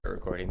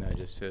recording though,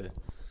 just to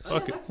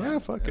Fuck it. Yeah,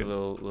 fuck a it.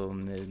 little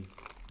mid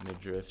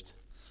drift.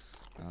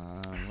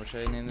 What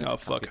should I name this? Oh,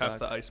 fuck. Coffee Half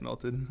the Talks? ice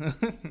melted.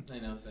 I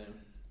know, same.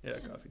 Yeah,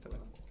 Coffee Talk.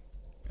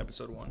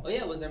 Episode 1. Oh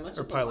yeah, was there much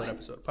Or of a pilot line?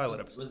 episode. Pilot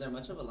episode. Was there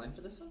much of a line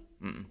for this one?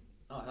 Mm-mm.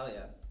 Oh hell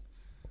yeah.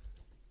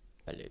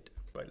 Pilot.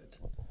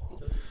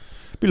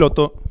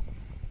 Piloto.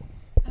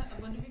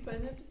 I want to be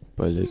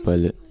pilot.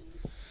 Pilot.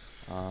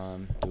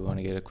 Do we want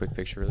to get a quick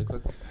picture really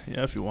quick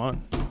Yeah, if you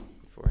want.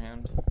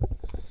 beforehand?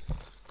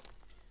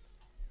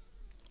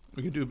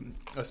 We could do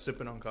a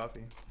sipping on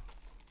coffee.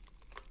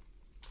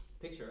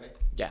 Picture, right?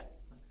 Yeah.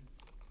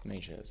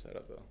 Make sure that's set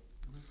up though.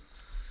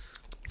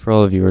 For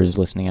all the viewers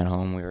listening at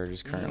home, we are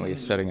just currently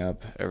setting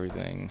up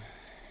everything.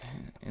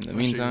 In the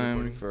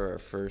meantime, for our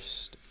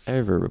first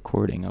ever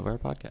recording of our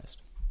podcast.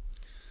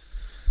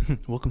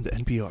 Welcome to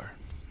NPR.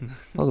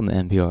 Welcome to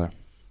NPR,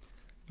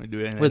 We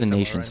do an where the ASMR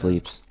nation right now.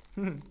 sleeps.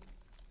 Hmm.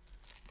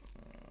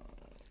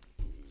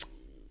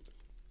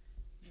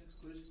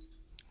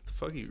 What the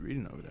fuck are you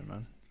reading over there,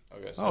 man?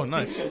 Okay, Oh,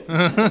 nice.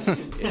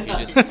 If you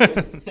just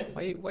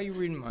why you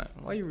reading my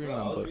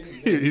book?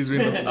 He's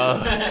reading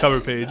the cover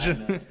page.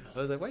 I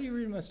was like, why are you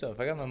reading my stuff?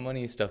 I got my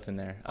money stuff in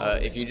there.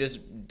 If you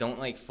just don't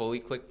like fully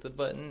click the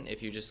button,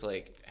 if you just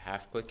like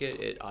half click it,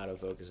 it auto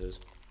focuses.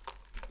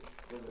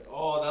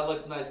 Oh, that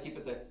looks nice. Keep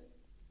it there.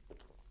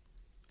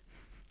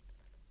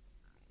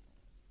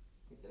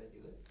 Did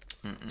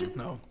I do it?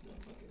 No. No.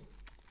 Okay.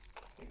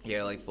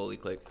 Yeah, like fully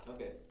click.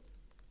 Okay.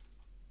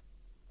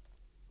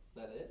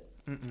 That it?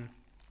 Mm-mm.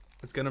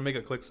 It's gonna make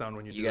a click sound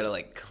when you do You gotta it.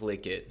 like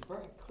click it. Bro,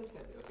 click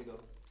that. Okay, go.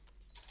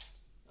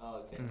 Oh,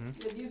 okay.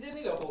 Mhm. Yeah, you did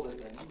need to hold it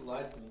then. You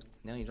lied to me.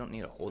 No, you don't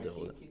need to hold it.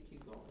 Hold it.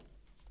 Keep going.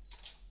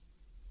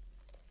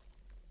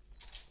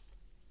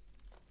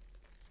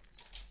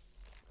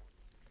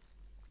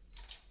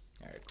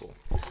 All right, cool.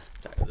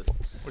 Tired of this.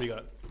 What do you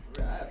got?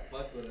 Right,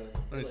 fuck with her.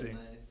 Let me see. Nice.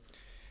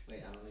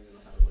 Wait, I don't even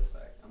know how to look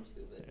back. I'm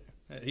stupid.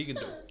 Yeah, he can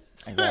do it.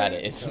 I got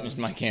it. It's just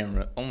my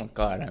camera. Oh my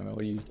god, I mean, what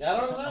are you? Yeah, I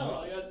don't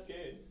know. I got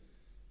scared.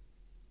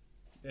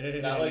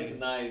 That looks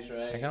nice,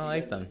 right? I kind of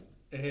like them.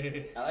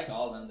 I like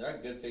all of them. They're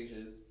good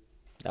pictures.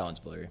 That one's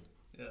blurry.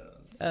 Yeah.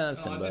 That's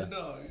Oh, Simba.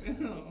 dog.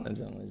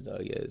 That's Emily's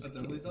dog. Yeah, it's That's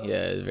cute. Emily's dog? Yeah,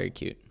 it's very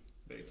cute.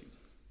 Very cute.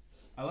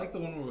 I like the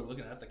one where we're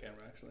looking at the camera,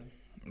 actually.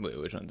 Wait,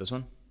 which one? This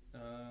one? Yeah.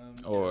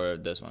 Or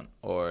this one?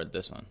 Or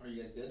this one? Are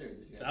you guys good or did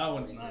you guys? That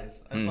one's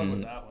nice. I fuck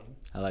with that one.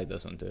 I like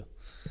this one too.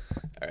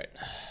 All right.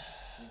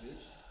 You good?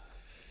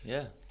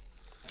 Yeah.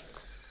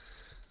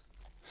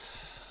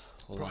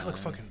 Hold Bro, I look on.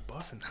 fucking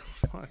buff in that.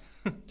 Fuck.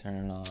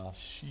 Turn it off.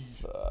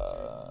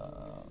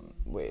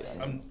 Wait.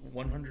 I'm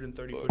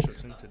 130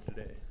 push-ups into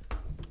today.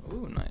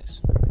 Ooh,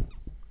 nice.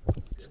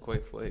 It's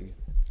quite flag.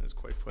 It's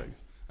quite flag.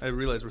 I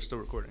realize we're still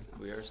recording.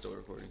 We are still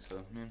recording, so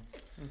man,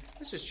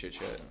 let's just chit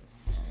chat.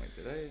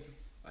 Like,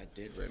 I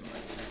did write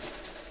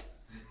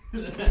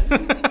mine.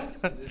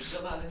 It's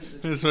still not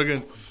in It's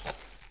fucking.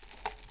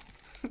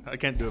 I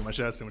can't do it. My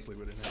shit has too much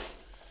liquid in it.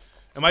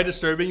 Am I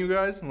disturbing you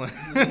guys? Like-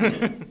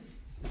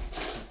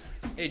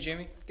 Hey,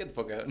 Jamie, get the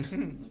fuck out.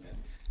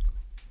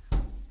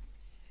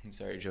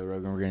 Sorry, Joe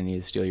Rogan. We're gonna need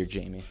to steal your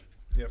Jamie.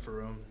 Yeah,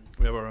 for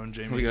we have our own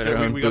Jamie. We got our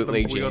own we got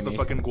bootleg we got the Jamie.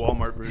 fucking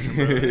Walmart version.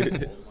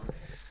 Bro.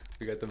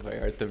 We got the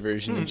Vallarta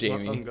version of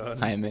Jamie. Oh, God.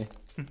 Jaime.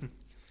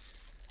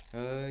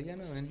 Yeah,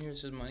 no, and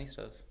here's just money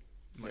stuff.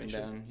 Money Written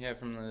shit? down. Yeah,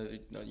 from the,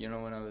 you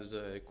know, when I was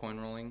coin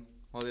rolling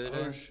all the other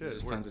day? Oh, shit,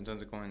 Just word. tons and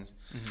tons of coins.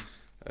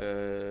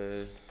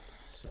 Mhm.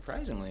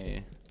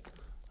 Surprisingly,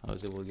 I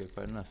was able to get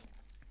quite enough.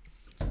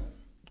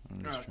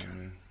 I'm just Okay.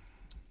 trying to...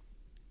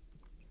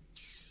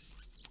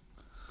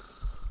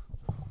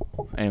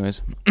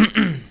 Anyways,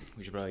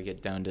 we should probably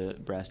get down to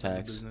brass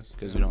tacks business,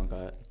 because yeah. we don't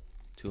got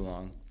too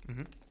long.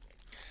 Mhm.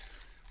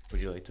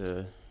 Would you like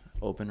to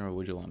open or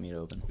would you want me to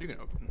open? You can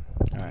open.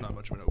 All I'm right. not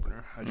much of an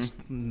opener. I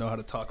just know how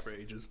to talk for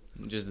ages.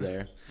 Just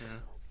there. Yeah.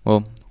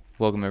 Well,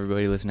 welcome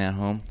everybody listening at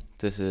home.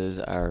 This is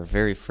our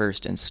very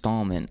first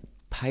installment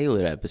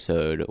pilot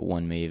episode,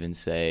 one may even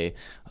say,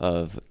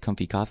 of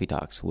Comfy Coffee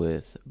Talks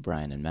with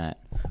Brian and Matt.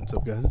 What's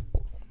up, guys?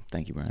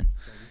 Thank you, Brian.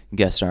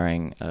 Guest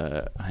starring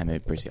Jaime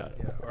Preciado.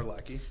 Yeah, our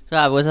lackey.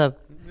 What's up?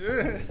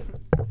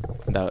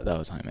 That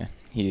was Jaime.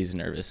 He's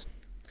nervous.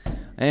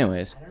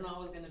 Anyways, I don't know I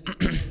was gonna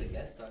be the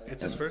guest star.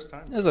 It's his first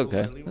time. that's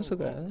okay. We'll That's leave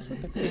him okay. alone. That's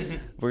okay.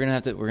 We're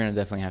gonna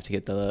definitely have to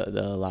get the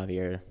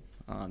Lavier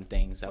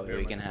things. That way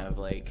we can have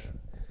like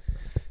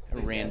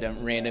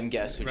random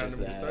guests with just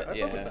Random that. guest.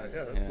 I fuck with that.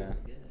 Yeah, that's cool.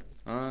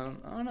 Yeah.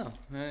 I don't know.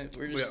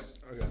 We're just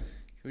Okay.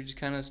 we just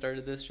kind of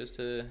started this just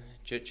to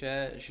chit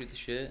chat, shoot the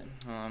shit.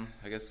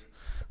 I guess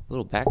a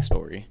little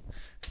backstory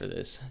for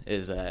this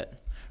is that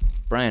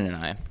Brian and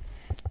I,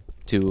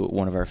 to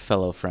one of our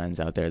fellow friends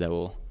out there that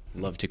will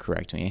love to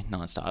correct me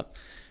nonstop,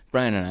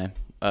 Brian and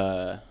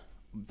I,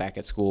 back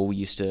at school, we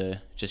used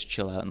to just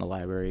chill out in the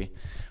library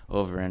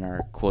over in our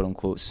quote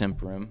unquote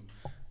simp room,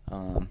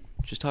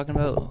 just talking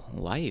about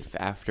life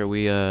after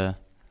we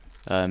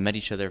met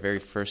each other very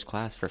first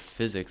class for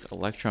physics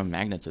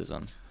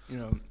electromagnetism. You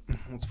know,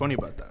 what's funny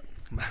about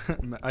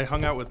that? I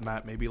hung out with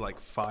Matt maybe like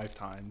 5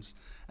 times,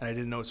 and I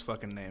didn't know his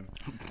fucking name.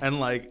 And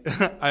like,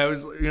 I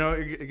was,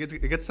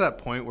 it gets to that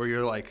point where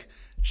you're like,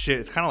 shit,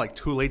 it's kind of like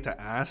too late to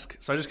ask.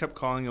 So I just kept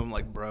calling him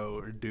like bro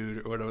or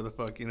dude or whatever the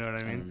fuck, you know what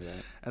I mean?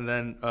 And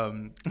then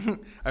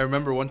I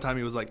remember one time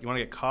he was like, you want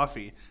to get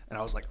coffee? And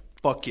I was like,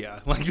 fuck yeah.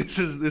 Like, this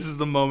is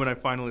the moment I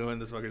finally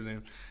learned this fucker's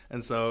name.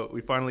 And so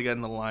we finally get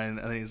in the line,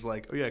 and then he's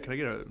like, oh yeah, can I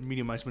get a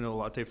medium iced vanilla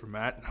latte for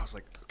Matt? And I was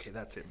like, okay,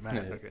 that's it,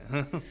 Matt. Okay.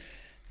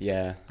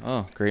 Yeah.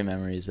 Oh, great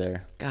memories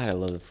there. God, I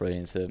love the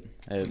Freudian sip.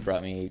 It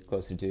brought me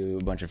closer to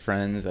a bunch of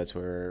friends. That's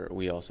where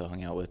we also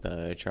hung out with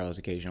Charles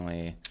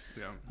occasionally.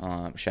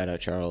 Yeah. Shout out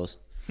Charles.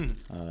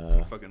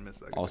 I fucking miss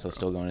that guy, also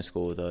still going to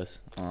school with us.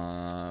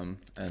 And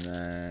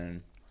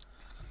then,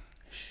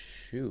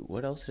 shoot,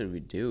 what else did we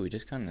do? We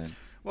just kind of...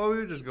 Well, we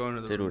were just going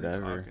to the room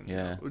whatever. Talking,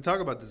 yeah. We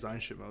talk about design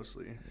shit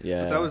mostly.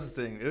 Yeah. But that was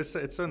the thing.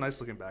 It's so nice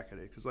looking back at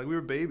it because like we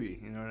were baby,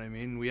 you know what I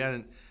mean? We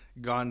hadn't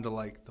gone to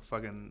like the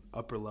fucking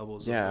upper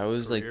levels. Yeah, of I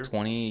was career. like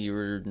 20. You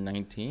were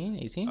 19,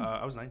 18?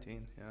 I was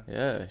 19. Yeah.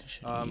 Yeah.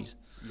 Jeez.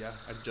 Yeah,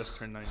 I just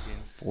turned 19.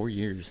 4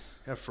 years.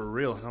 Yeah, for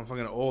real. I'm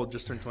fucking old.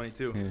 Just turned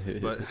 22.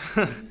 But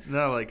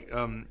no, like,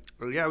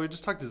 yeah, we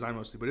just talked design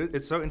mostly. But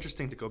it's so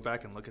interesting to go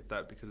back and look at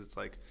that because it's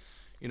like,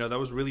 that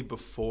was really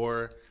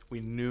before we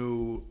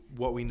knew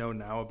what we know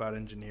now about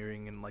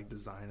engineering and like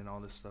design and all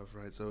this stuff,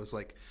 right? So it's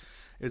like,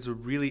 it's a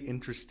really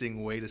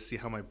interesting way to see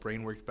how my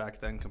brain worked back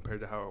then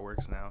compared to how it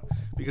works now.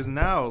 Because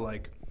now,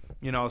 like,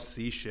 I'll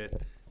see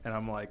shit and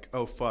I'm like,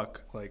 oh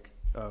fuck, like,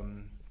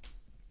 all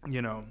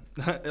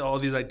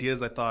these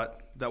ideas I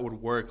thought that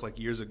would work like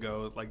years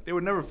ago, like they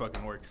would never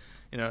fucking work.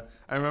 I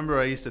remember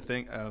I used to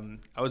think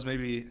I was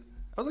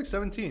like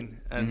 17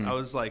 and I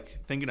was like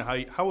thinking of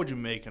how would you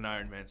make an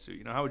Iron Man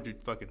suit? How would you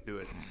fucking do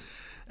it?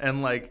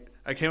 And like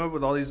I came up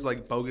with all these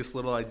like bogus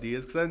little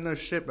ideas because I didn't know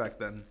shit back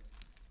then.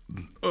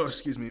 Oh,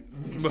 excuse me.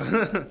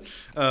 But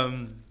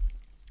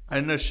I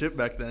didn't know shit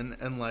back then,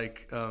 and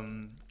like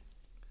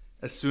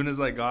as soon as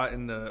I got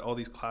into all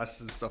these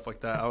classes and stuff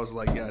like that, I was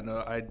like, yeah, no,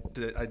 I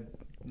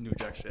knew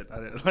jack shit.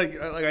 I didn't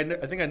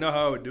I think I know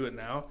how I would do it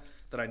now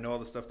that I know all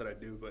the stuff that I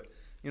do, but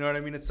you know what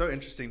I mean? It's so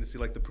interesting to see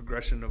like the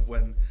progression of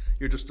when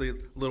you're just a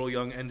little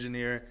young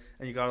engineer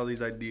and you got all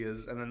these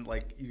ideas, and then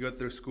like you go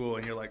through school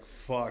and you're like,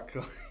 fuck,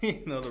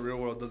 the real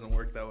world doesn't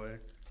work that way.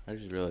 I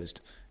just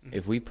realized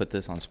if we put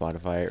this on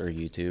Spotify or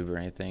YouTube or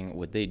anything,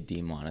 would they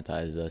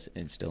demonetize us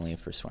instantly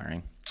for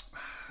swearing?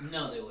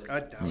 No, they wouldn't.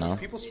 I doubt No? it.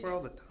 People swear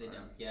all the time. They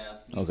don't. Yeah.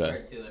 You Okay.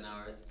 swear 2 in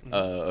ours.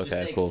 Okay,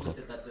 Just say cool.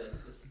 explicit, that's it.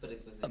 Just put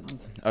explicit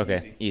content.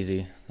 Okay,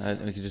 easy.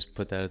 We could just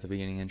put that at the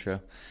beginning intro.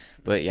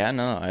 But yeah,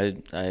 no,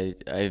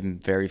 I'm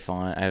very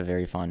fond. I have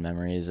very fond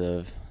memories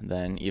of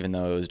then, even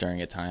though it was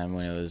during a time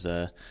when it was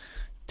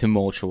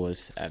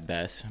tumultuous at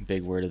best.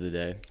 Big word of the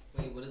day.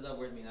 Wait, what does that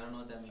word mean? I don't know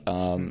what that means. You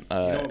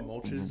know what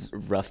mulch is?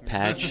 Rough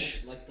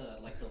patch. like the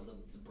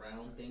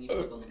brown thing you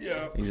put on the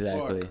Yeah.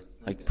 Exactly. Fuck.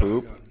 Like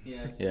poop.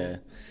 Yeah, it's Yeah.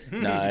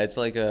 cool. No, it's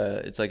like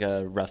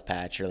a rough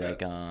patch or like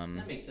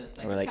That makes sense.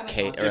 or like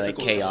kinda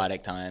Difficult.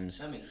 chaotic times.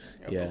 That makes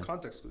sense. Yeah. Well,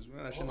 context clues.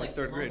 Man, that shit Or in like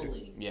third grade.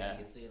 tumbling. Yeah. You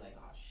can say like,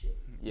 oh shit.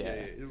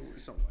 Yeah.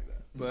 Something like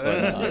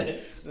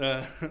that.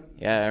 But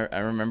Yeah, I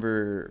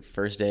remember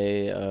first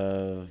day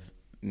of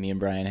me and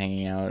Brian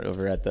hanging out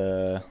over at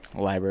the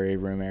library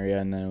room area,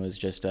 and then it was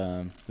just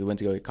we went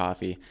to go get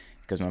coffee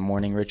because my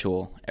morning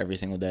ritual every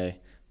single day,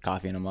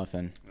 coffee and a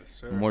muffin. Yes,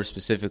 sir. More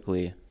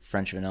specifically,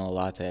 French vanilla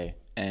latte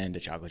and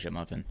a chocolate chip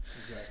muffin.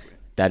 Exactly.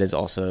 That is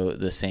also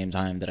the same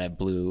time that I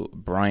blew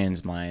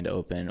Brian's mind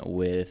open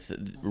with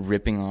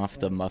ripping off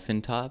the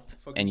muffin top,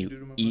 and you do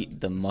to you my eat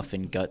the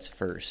muffin guts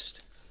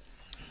first.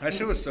 That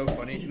shit was so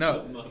funny.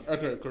 No,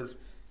 okay, because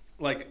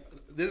like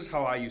this is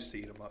how I used to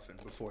eat a muffin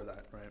before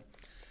that, right?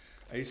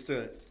 I used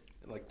to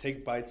like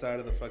take bites out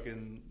of the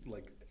fucking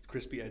like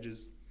crispy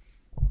edges,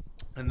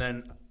 and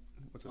then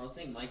what's I it? was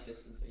saying mic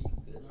distance. Are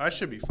you good? I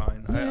should be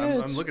fine.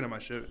 I'm looking at my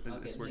shit.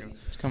 Okay, It's working.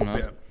 It's coming up.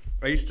 Yeah,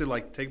 I used to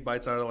like take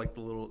bites out of like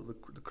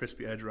the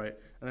crispy edge, right?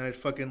 And then I'd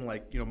fucking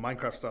like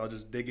Minecraft style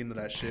just dig into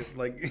that shit,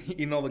 like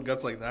eating all the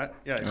guts like that.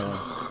 Yeah,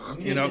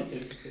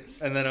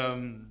 and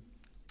then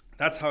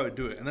that's how I would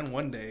do it. And then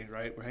one day,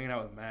 right, we're hanging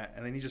out with Matt,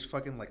 and then he just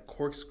fucking like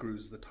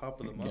corkscrews the top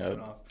of the muffin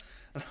off.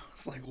 And I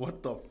was like,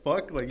 what the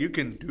fuck? Like, you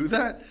can do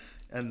that?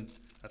 And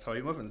that's how I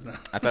eat muffins now.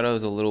 I thought it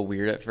was a little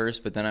weird at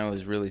first, but then I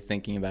was really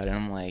thinking about it, and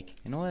I'm like,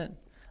 you know what?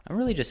 I'm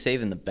really just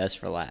saving the best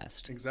for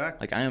last.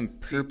 Exactly. Like, I am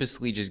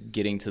purposely just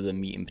getting to the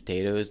meat and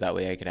potatoes. That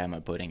way I could have my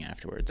pudding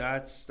afterwards.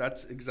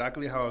 That's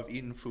exactly how I've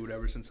eaten food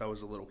ever since I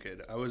was a little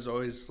kid. I was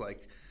always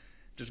like,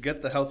 just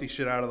get the healthy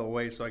shit out of the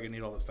way so I can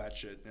eat all the fat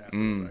shit after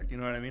the fact. You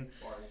know what I mean?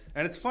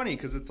 And it's funny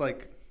because it's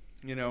like,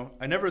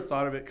 I never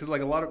thought of it because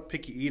like a lot of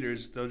picky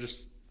eaters, they'll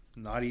just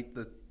not eat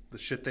the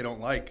shit they don't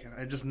like. And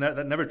I just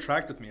that never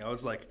tracked with me. I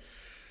was like,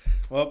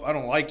 well, I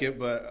don't like it,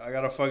 but I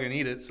gotta fucking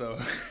eat it, so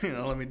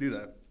let me do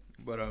that.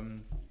 But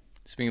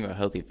Speaking about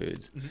healthy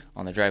foods,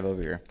 on the drive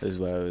over here, this is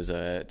what I was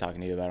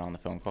talking to you about on the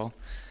phone call.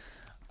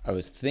 I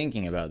was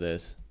thinking about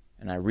this,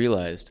 and I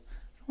realized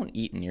I don't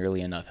eat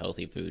nearly enough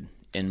healthy food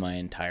in my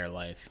entire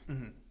life.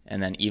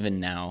 And then even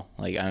now,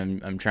 like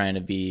I'm trying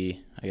to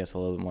be, I guess, a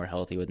little bit more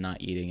healthy with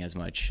not eating as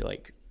much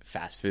like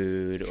fast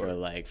food or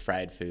like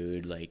fried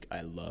food. Like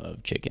I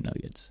love chicken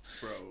nuggets,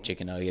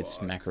 chicken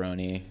nuggets,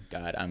 macaroni.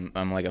 God,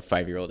 I'm like a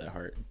 5-year-old at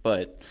heart,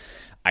 but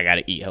I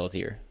gotta eat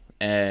healthier,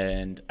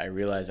 and I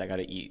realized I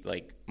gotta eat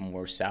like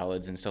more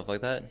salads and stuff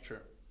like that.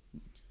 Sure.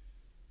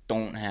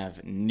 Don't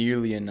have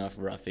nearly enough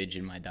roughage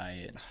in my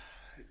diet.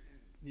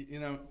 You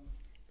know,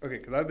 okay,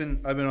 because I've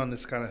been on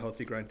this kind of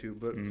healthy grind too,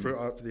 but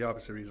for the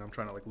opposite reason, I'm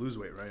trying to like lose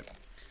weight, right?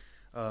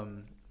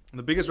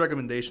 The biggest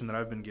recommendation that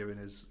I've been given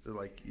is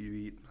like you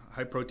eat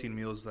high protein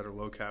meals that are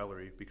low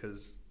calorie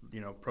because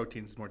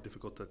protein is more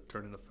difficult to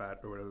turn into fat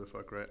or whatever the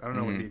fuck, right? I don't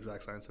know what the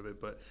exact science of it,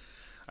 but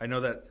I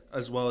know that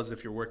as well as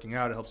if you're working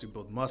out, it helps you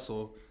build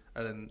muscle,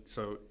 and then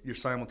so you're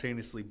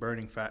simultaneously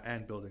burning fat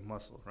and building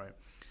muscle, right?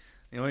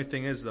 The only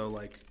thing is though,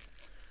 like,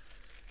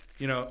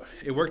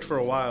 it worked for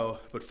a while,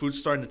 but food's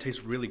starting to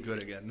taste really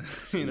good again,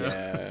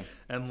 Yeah.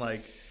 And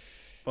like,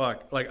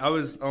 fuck, like I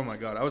was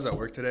at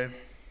work today,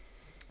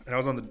 and I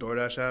was on the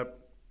DoorDash app,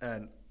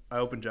 and I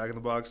opened Jack in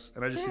the Box,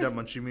 and I just see that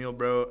munchie meal,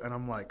 bro, and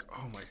I'm like,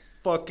 oh my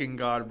fucking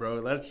God,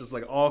 bro, that's just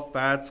like all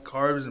fats,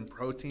 carbs, and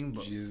protein,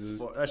 but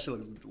fuck, that shit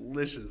looks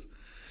delicious.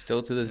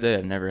 Still to this day,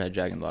 I've never had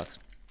Jack in the Box.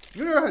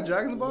 You never had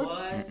Jack in the Box?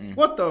 What?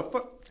 What the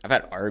fuck? I've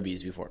had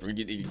Arby's before.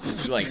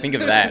 Like, think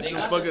of that.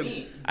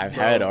 I've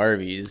had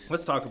Arby's.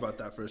 Let's talk about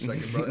that for a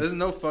second, bro. There's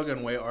no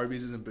fucking way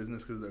Arby's is in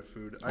business because of their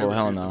food. Well,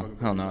 hell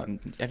no.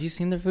 Have you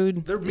seen their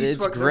food? Their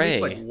meat's gray.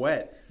 Their meat's like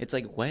wet. It's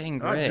like wet and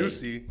Not gray.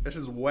 juicy. It's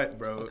just wet,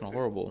 bro. It's fucking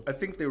horrible. I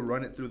think they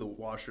run it through the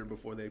washer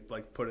before they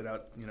like put it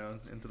out,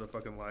 into the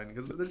fucking line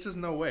because there's just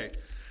no way.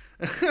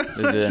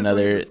 This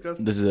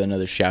is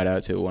another shout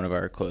out to one of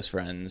our close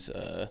friends.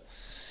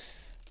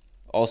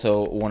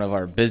 Also, one of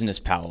our business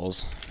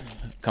pals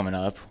coming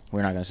up.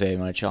 We're not going to say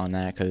much on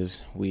that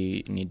because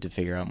we need to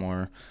figure out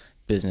more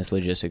business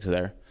logistics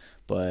there.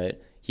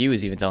 But he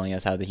was even telling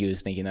us how he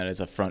was thinking that it's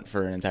a front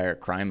for an entire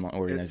crime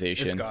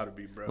organization. It's got to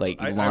be, bro.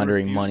 Like I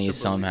laundering refuse money to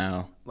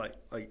somehow. Like,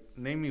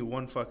 name me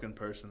one fucking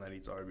person that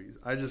eats Arby's.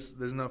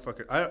 There's no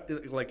fucking.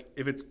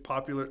 If it's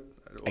popular.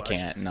 I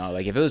can't. No,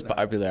 like if it was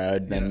popular, I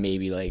would then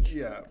maybe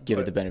give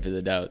it the benefit of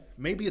the doubt.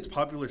 Maybe it's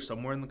popular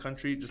somewhere in the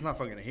country, just not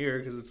fucking here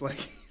because it's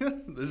like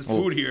there's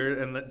food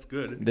here and that's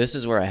good. This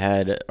is where I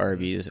had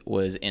Arby's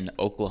was in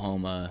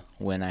Oklahoma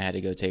when I had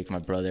to go take my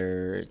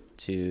brother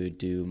to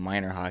do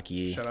minor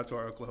hockey. Shout out to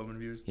our Oklahoma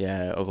viewers.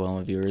 Yeah,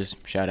 Oklahoma viewers.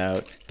 Shout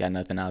out. Got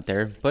nothing out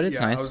there, but it's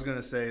nice. I was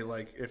gonna say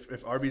like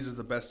if Arby's is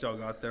the best y'all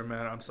got there,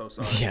 man, I'm so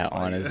sorry. Yeah,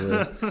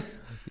 honestly.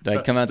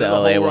 Like, come out to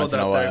LA once in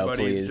a while, there,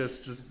 please.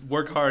 Just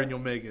work hard and you'll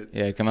make it.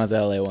 Yeah, come out to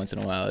LA once in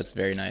a while. It's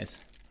very nice.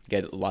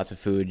 Get lots of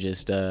food,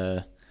 just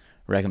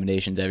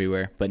recommendations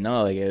everywhere. But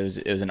no, like it was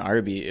an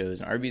Arby's. It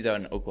was an Arby's out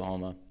in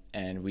Oklahoma,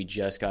 and we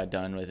just got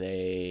done with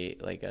a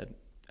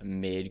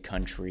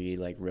mid-country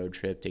like road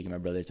trip, taking my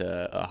brother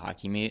to a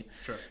hockey meet.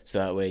 Sure. So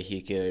that way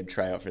he could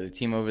try out for the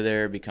team over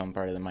there, become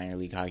part of the minor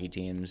league hockey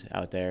teams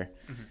out there.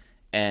 Mm-hmm.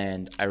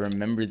 And I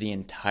remember the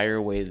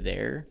entire way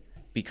there.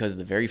 Because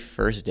the very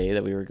first day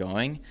that we were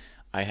going,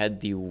 I had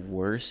the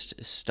worst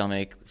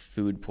stomach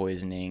food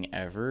poisoning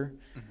ever.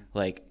 Mm-hmm.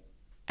 Like,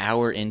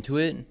 hour into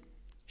it,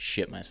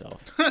 shit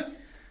myself.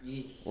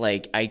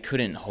 Like, I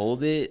couldn't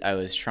hold it. I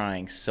was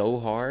trying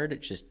so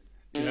hard, just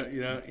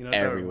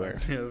everywhere.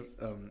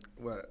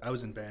 I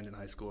was in band in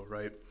high school,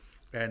 right?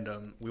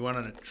 And we went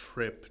on a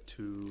trip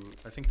to,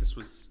 I think this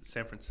was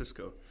San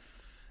Francisco.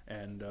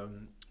 And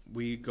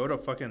we go to a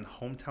fucking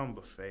hometown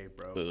buffet,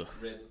 bro.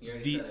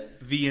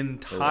 The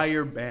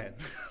entire band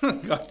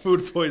got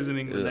food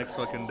poisoning the next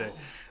fucking day.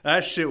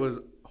 That shit was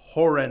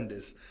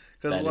horrendous.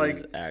 That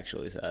is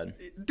actually sad.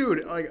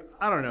 Dude, like,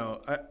 I don't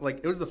know.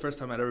 It was the first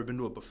time I'd ever been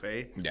to a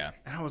buffet. Yeah.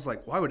 And I was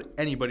like, why would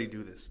anybody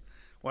do this?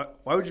 Why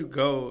would you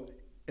go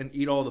and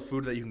eat all the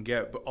food that you can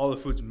get, but all the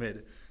food's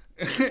mid?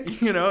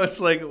 It's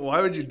like,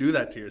 why would you do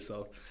that to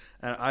yourself?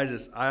 And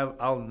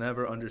I'll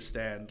never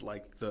understand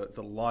like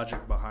the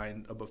logic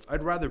behind a buffet.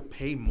 I'd rather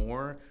pay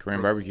more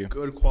Korean barbecue,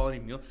 good quality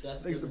meal.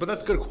 But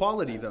that's good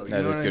quality though. You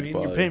know what I mean?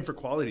 Quality. You're paying for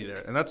quality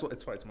there, and that's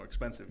why it's more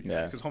expensive.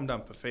 Because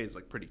hometown buffet is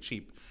like pretty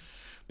cheap,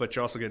 but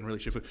you're also getting really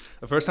cheap food.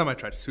 The first time I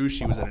tried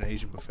sushi was at an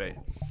Asian buffet.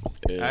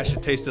 That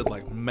shit tasted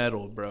like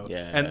metal, bro.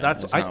 Yeah, and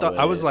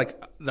I was like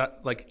that.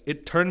 Like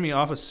it turned me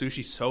off of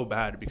sushi so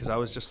bad because I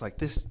was just like,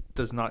 this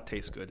does not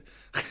taste good.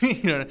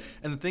 And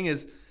the thing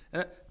is,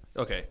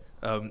 okay.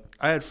 I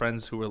had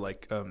friends who were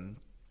like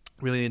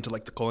really into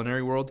like the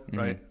culinary world,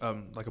 right?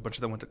 Like a bunch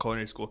of them went to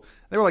culinary school.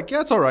 They were like, "Yeah,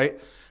 it's all right."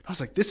 I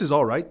was like, "This is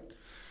all right."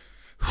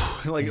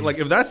 like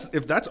if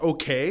that's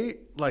okay,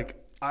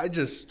 like I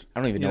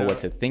don't even know what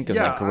to think of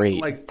like great.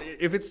 Like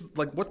if it's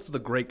like, what's the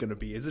great going to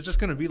be? Is it just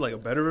going to be like a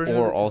better version?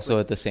 Or also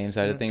at the same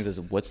side of things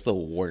is what's the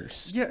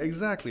worst? Yeah,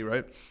 exactly,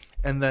 right.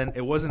 And then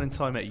it wasn't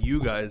until I met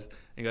you guys,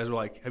 and you guys were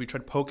like, "Have you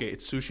tried poke?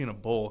 It's sushi in a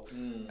bowl."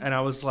 And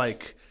I was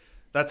like,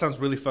 that sounds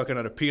really fucking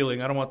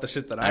unappealing. I don't want the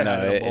shit that I I know,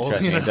 had in a bowl.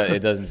 trust me, you know? it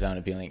doesn't sound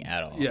appealing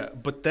at all. Yeah,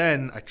 but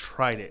then I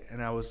tried it,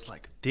 and I was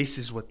like, this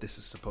is what this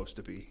is supposed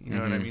to be. You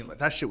know what I mean? Like,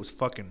 that shit was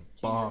fucking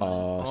bomb.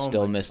 Oh,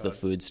 still miss the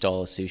food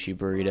stall, sushi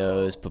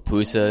burritos,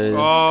 pupusas.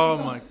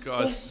 Oh, my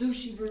God.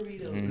 sushi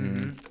burritos.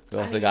 Mm-hmm. We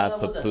also I didn't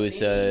got know that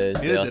was a pupusas.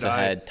 thing. They Neither also did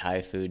I. had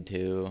Thai food,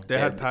 too. They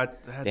had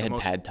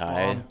pad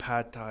Thai. bomb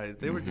pad Thai.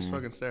 They were just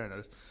fucking staring at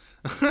us.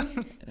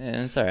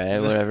 Yeah, it's all right,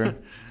 whatever.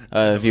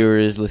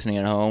 Viewers listening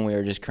at home, we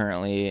are just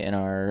currently in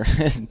our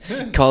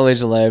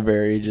college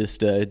library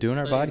just doing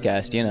our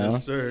podcast, you know.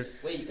 Yes, sir.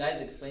 Wait, you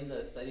guys explained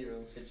the study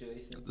room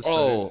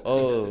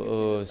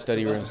situation.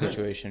 Study room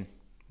situation.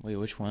 Wait,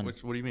 which one?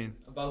 What do you mean?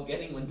 About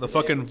getting one. The today.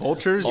 fucking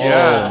vultures? Oh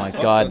Yeah. my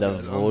God, the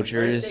Fuck those.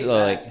 vultures!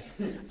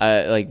 First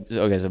day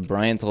Okay, so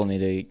Brian told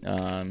me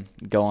to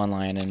go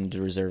online and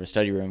to reserve a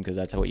study room because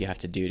that's what you have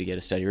to do to get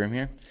a study room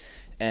here.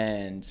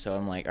 And so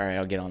I'm like, all right,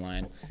 I'll get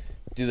online.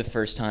 Do the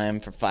first time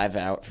for 5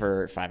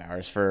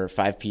 hours for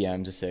 5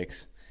 p.m. to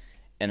 6,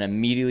 and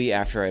immediately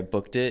after I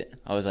booked it,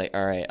 I was like,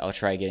 all right, I'll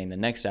try getting the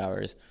next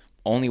hours.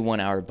 Only 1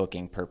 hour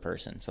booking per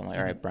person. So I'm like,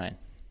 all right, Brian,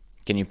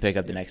 can you pick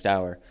up the next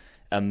hour?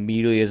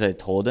 Immediately as I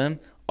told him,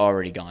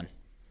 already gone.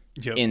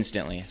 Yep.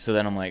 Instantly. So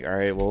then I'm like, all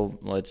right, well,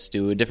 let's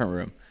do a different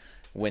room.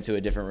 Went to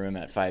a different room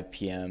at 5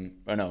 p.m.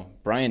 Oh, no,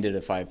 Brian did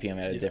at 5 p.m.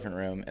 at a different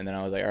room. And then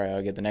I was like, all right,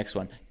 I'll get the next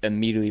one.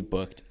 Immediately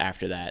booked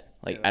after that.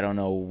 I don't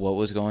know what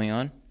was going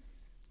on.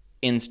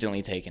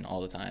 Instantly taken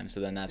all the time.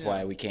 So then that's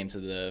why we came to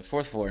the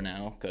 4th floor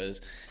now,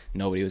 because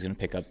nobody was going to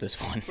pick up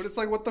this one. But it's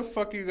like, what the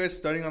fuck are you guys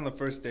studying on the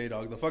first day,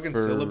 dog? The fucking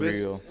For syllabus?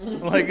 real.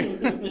 Like,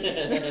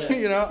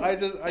 you know, I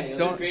Hey, don't.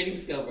 this grading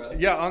skill, bro.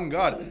 Yeah, on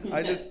God.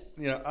 I just,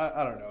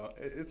 I don't know.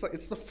 It's like,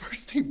 it's the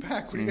first day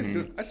back. What are you guys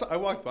doing? I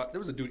walked by. There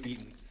was a dude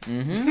eating.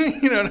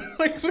 Mm-hmm. You know,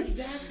 like,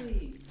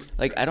 Exactly.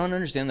 Like, I don't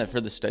understand that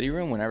for the study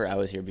room, whenever I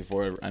was here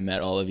before I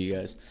met all of you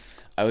guys,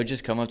 I would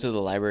just come up to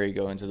the library,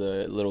 go into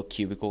the little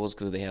cubicles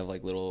because they have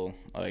like little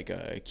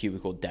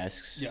cubicle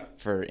desks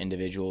for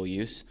individual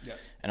use. Yeah.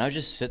 And I would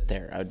just sit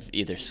there. I would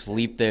either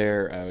sleep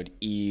there, I would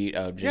eat,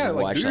 I would just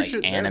watch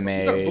like anime,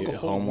 you gotta book a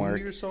whole homework.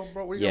 movie or so,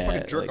 bro. What are you gonna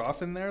fucking jerk like,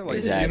 off in there? Like,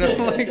 exactly. you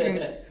know,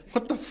 like,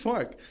 what the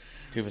fuck?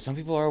 Dude, but some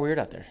people are weird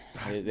out there.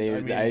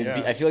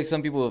 I I feel like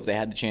some people, if they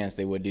had the chance,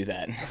 they would do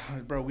that.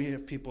 Bro, we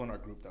have people in our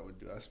group that would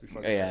do that.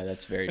 Yeah,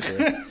 that's very true.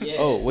 Yeah.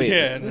 Oh, wait.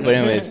 Yeah. But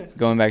anyways,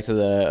 going back to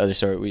the other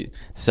story,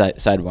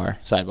 sidebar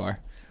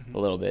a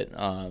little bit.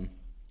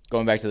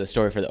 Going back to the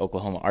story for the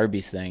Oklahoma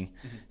Arby's thing.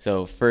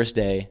 So first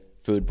day,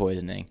 food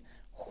poisoning.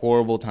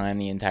 Horrible time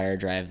the entire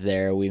drive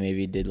there. We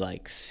maybe did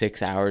like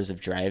 6 hours of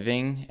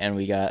driving, and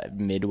we got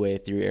midway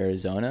through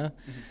Arizona,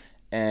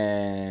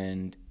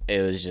 and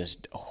it was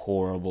just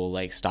horrible,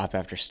 like stop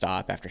after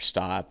stop after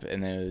stop,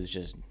 and it was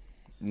just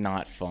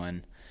not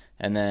fun.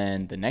 And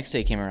then the next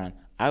day came around,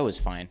 I was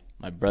fine.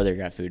 My brother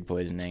got food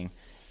poisoning,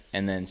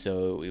 and then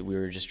so we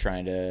were just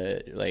trying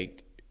to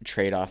like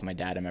trade off my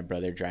dad and my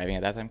brother driving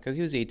at that time because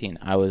he was 18.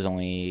 I was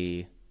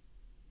only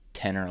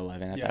 10 or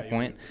 11 at that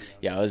point.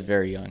 Yeah, I was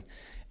very young.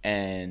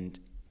 And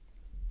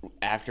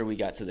after we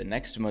got to the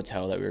next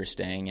motel that we were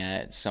staying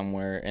at,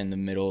 somewhere in the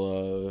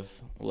middle of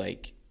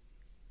like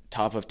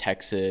top of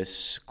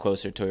Texas,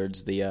 closer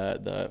towards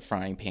the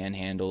frying pan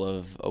handle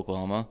of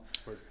Oklahoma.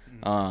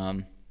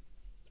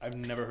 I've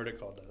never heard it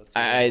called that.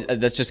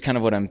 That's just kind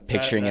of what I'm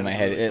picturing That in my is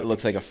head. really It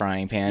looks like a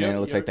frying pan, and it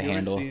looks like the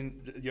handle.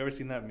 You ever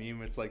seen that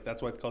meme? It's like,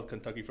 that's why it's called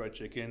Kentucky Fried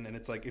Chicken, and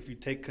it's like, if you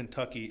take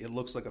Kentucky, it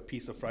looks like a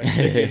piece of fried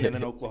chicken, and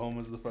then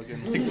Oklahoma's the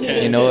fucking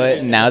like, You know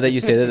what? Now that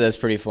you say that, that's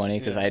pretty funny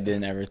because I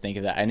didn't ever think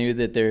of that. I knew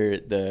that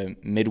the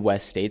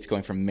Midwest states,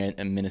 going from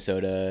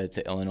Minnesota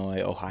to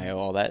Illinois, Ohio,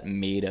 all that,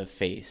 made a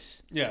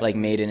face. Yeah. Like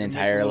made an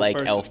entire like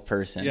elf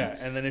person. Yeah,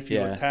 and then if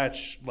you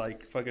attach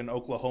like fucking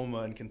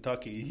Oklahoma and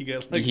Kentucky, you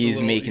get like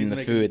he's making the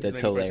food.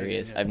 That's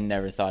hilarious. Chicken, I've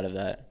never thought of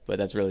that, but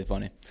that's really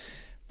funny.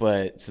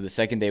 But so the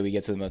second day we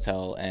get to the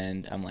motel,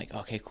 and I'm like,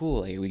 okay,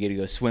 cool. Like, we get to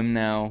go swim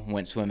now.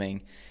 Went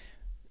swimming.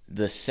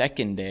 The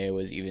second day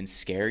was even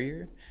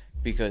scarier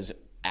because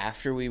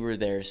after we were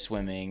there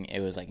swimming, it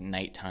was like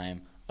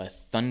nighttime. A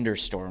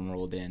thunderstorm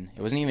rolled in.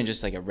 It wasn't even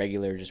just like a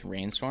regular just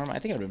rainstorm. I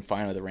think I'd been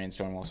fine with a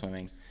rainstorm while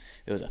swimming.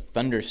 It was a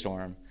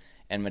thunderstorm.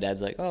 And my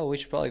dad's like, oh, we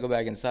should probably go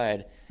back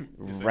inside.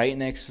 Right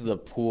next to the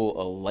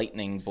pool, a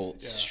lightning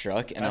bolt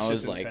struck. And I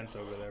was like,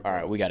 all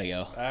right, we got to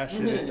go.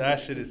 That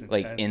shit is intense.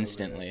 Like,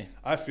 instantly.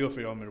 I feel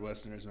for y'all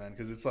Midwesterners, man,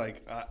 because it's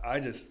like, I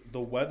just, the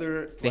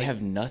weather. They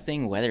have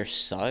nothing. Weather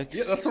sucks.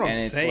 Yeah, that's what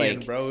I'm saying,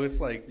 like, bro. It's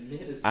like.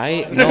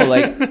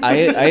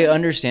 I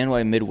understand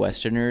why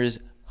Midwesterners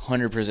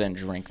 100%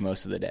 drink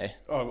most of the day.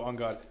 Oh, on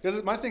God.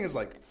 Because my thing is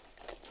like,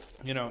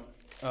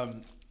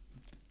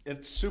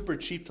 it's super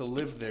cheap to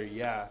live there,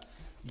 yeah.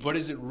 but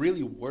is it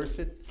really worth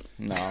it?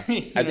 No, I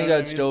think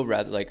I'd still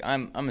rather like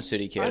I'm a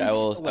city kid. I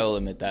will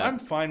admit that. I'm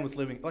fine with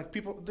living like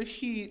people. The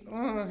heat,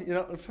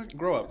 fucking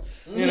grow up.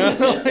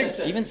 Like,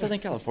 even Southern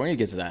California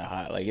gets that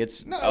hot. Like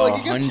it's it gets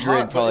 100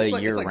 hot, probably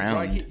it's year like round.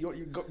 dry heat.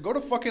 You go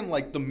to fucking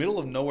like the middle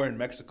of nowhere in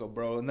Mexico,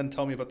 bro, and then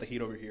tell me about the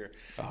heat over here.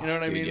 You know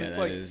what I mean? Yeah, It's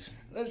that like is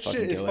that fucking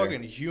shit is killer.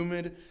 fucking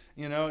humid.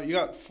 You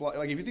got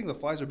like if you think the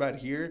flies are bad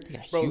here, You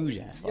got bro, huge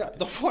ass flies. Yeah,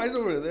 the flies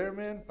over there,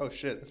 man. Oh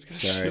shit, that scared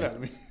the Sorry. shit out of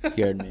me.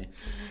 Scared me.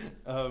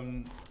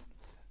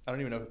 I don't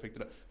even know if I picked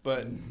it up,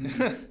 but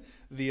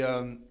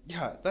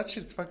that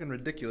shit's fucking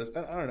ridiculous.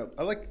 I don't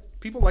know.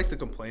 People like to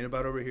complain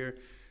about over here.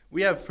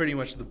 We have pretty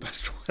much the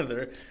best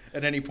weather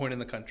at any point in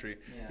the country.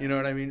 Yeah. You know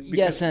what I mean?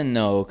 Yes and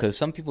no, because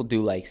some people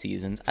do like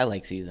seasons. I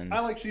like seasons.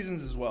 I like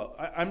seasons as well.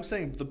 I'm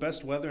saying the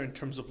best weather in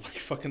terms of like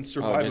fucking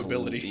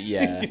survivability.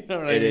 Yeah, you know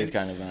what I mean? is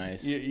kind of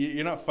nice.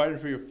 You're not fighting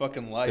for your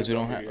fucking life. Because we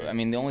don't have. Here. I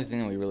mean, the only thing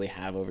that we really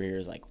have over here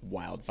is like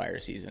wildfire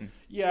season.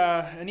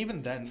 Yeah, and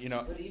even then,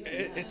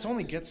 it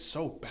only gets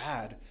so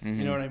bad. Mm-hmm.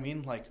 You know what I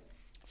mean? Like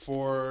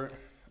for.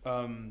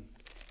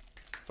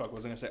 What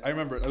was I gonna say? I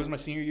remember it was my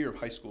senior year of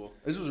high school.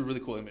 This was a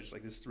really cool image.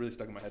 Like this really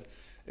stuck in my head.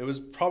 It was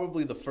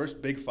probably the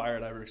first big fire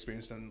I'd ever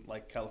experienced in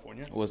like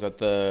California. Was that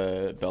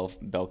the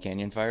Bell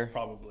Canyon fire?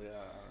 Probably, I don't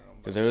know.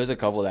 Because there was a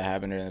couple that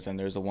happened during this, and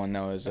there was the one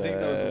that was, I think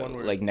that was the one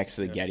where, like next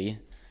to the Getty.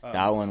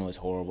 That one was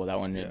horrible. That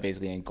one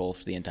basically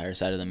engulfed the entire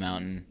side of the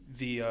mountain.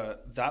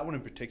 That one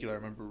in particular, I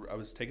remember I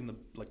was taking the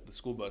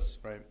school bus,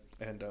 right?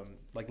 And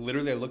like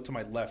literally I looked to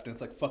my left and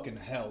it's like fucking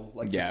hell.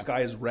 Like the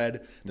sky is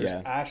red. There's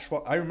ash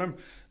fall. I remember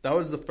that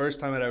was the first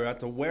time that I ever had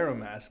to wear a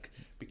mask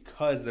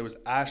because there was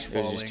ash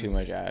falling. There's just too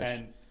much ash.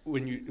 And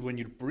when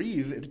you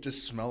breathe, it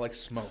just smelled like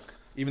smoke.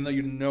 Even though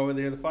you know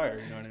near the fire,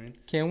 you know what I mean?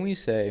 Can we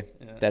say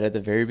that at the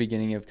very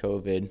beginning of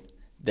COVID,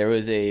 there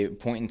was a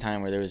point in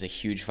time where there was a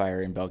huge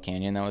fire in Bell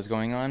Canyon that was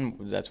going on.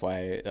 That's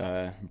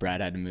why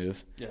Brad had to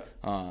move. Yeah.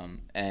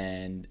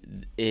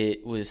 And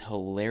it was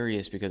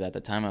hilarious because at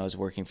the time I was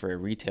working for a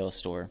retail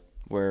store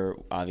where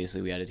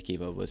obviously we had to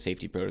keep up with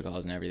safety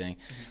protocols and everything.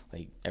 Mm-hmm.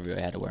 Like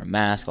everybody had to wear a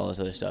mask, all this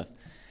other stuff.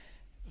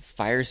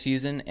 Fire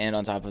season, and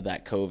on top of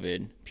that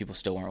COVID, people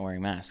still weren't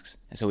wearing masks.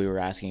 And so we were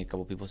asking a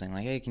couple people saying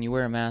like, hey, can you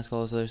wear a mask,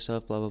 all this other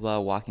stuff, blah, blah, blah,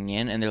 walking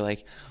in. And they're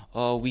like,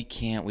 oh, we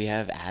can't, we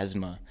have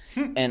asthma.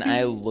 And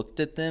I looked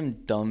at them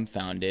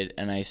dumbfounded,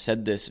 and I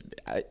said this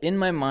in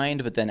my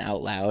mind, but then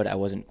out loud. I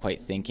wasn't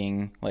quite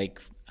thinking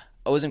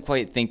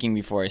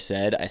before I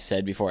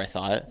said before I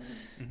thought.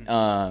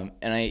 Mm-hmm.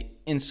 And I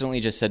instantly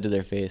just said to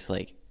their face,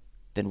 like,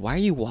 then why are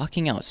you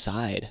walking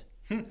outside?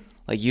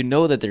 Like, you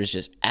know that there's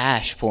just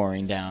ash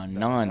pouring down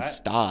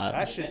nonstop.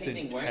 That shit's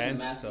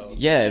intense, though.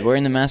 Yeah,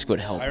 wearing the mask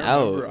would help out. I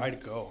remember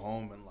I'd go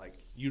home and, like,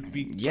 you'd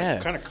be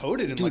kind of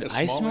coated in, dude, like, a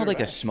I smelled like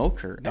a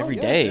smoker every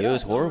day. It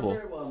was horrible. I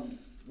remember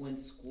when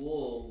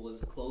school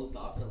was closed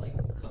off for, like,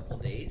 a couple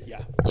days.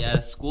 Yeah. Yeah,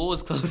 school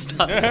was closed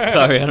off.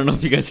 Sorry, I don't know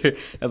if you guys heard.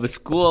 But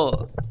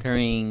school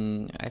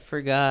during, I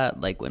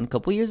forgot, like, a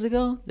couple years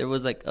ago, there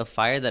was, like, a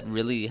fire that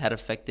really had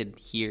affected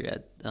here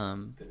at,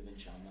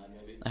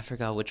 I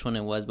forgot which one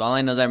it was, but all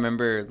I know is I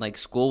remember like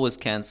school was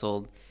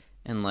canceled,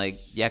 and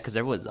like because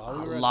there was a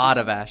lot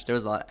of ash. There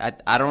was a lot.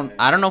 I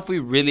don't know if we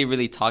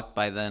really talked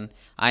by then.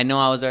 I know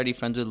I was already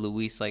friends with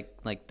Luis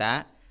like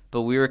that,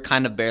 but we were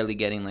kind of barely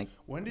getting like.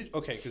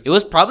 Cause it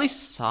was probably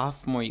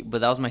sophomore,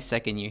 but that was my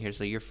second year here,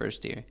 so your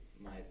first year.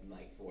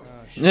 My fourth.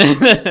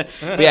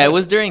 But yeah, it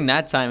was during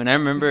that time, and I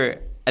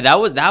remember. That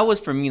was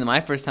for me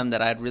my first time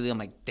that I'm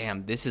like,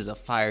 damn, this is a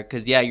fire.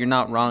 Because you're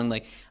not wrong.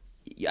 Like,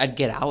 I'd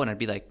get out and I'd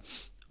be like,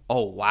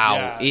 oh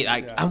wow,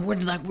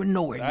 we're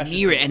nowhere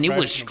near it, and it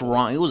was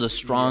strong. It was a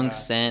strong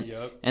scent.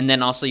 Yep. And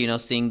then also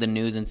seeing the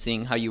news and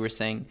seeing how you were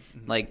saying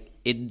like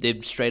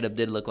it straight up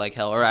did look like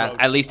hell, or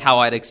at least how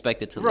I'd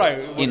expect it to look.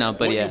 Right.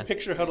 But you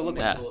picture how to look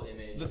like.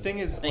 Yeah. The thing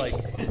is, like,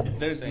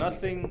 there's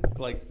nothing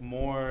like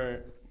more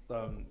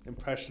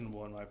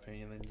impressionable in my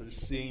opinion than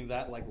just seeing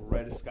that like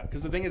red sky.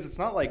 Because the thing is, it's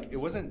not like it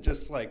wasn't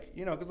just like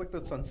because like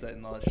the sunset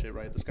and all that shit,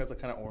 right? The sky's like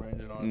kind of orange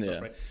and all that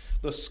stuff, right?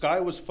 The sky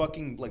was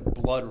fucking like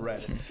blood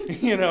red,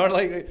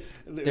 like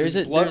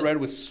there's blood red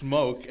with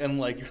smoke, and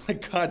like you're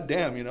like, god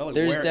damn, like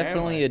there's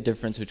definitely a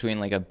difference between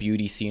like a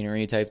beauty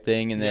scenery type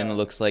thing, and then it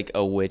looks like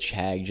a witch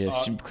hag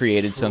just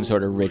created some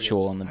sort of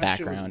ritual in the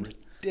background. Shit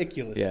was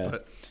ridiculous. Yeah,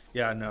 but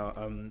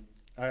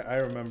I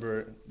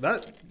remember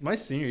that my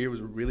senior year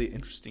was a really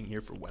interesting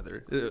year for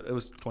weather. It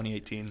was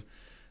 2018.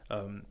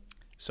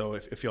 So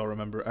if y'all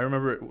remember, I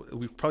remember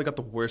we probably got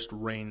the worst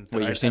rain.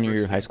 Wait, your senior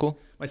year of high school?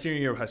 My senior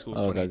year of high school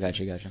was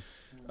 2018. Gotcha.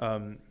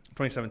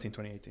 2017,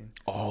 2018.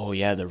 Oh,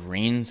 yeah, the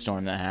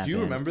rainstorm that happened. Do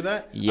you remember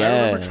that? Yeah.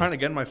 I remember trying to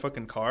get in my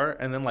fucking car,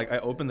 and then like I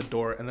opened the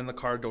door, and then the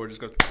car door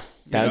just goes.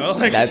 That's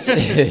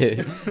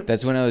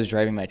when I was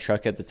driving my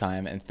truck at the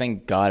time, and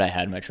thank God I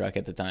had my truck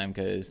at the time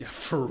because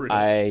for real.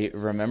 I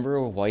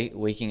remember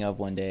waking up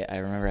one day. I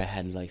remember I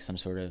had like some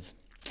sort of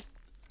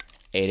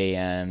 8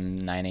 a.m.,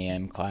 9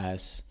 a.m.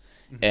 class,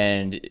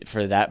 and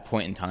for that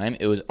point in time,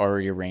 it was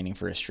already raining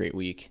for a straight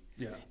week.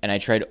 Yeah. And I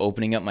tried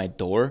opening up my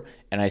door,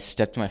 and I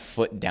stepped my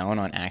foot down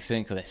on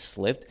accident because I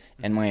slipped,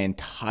 and my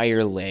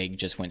entire leg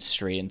just went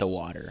straight into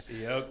water.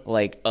 Yep.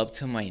 Like up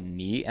to my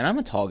knee, and I'm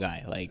a tall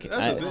guy. Like,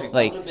 That's the thing.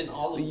 like, That would've been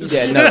all of you.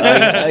 yeah,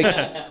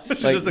 no,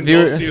 This like is just a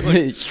viewer-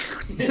 goal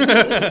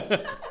ceiling.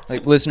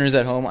 like listeners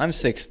at home, I'm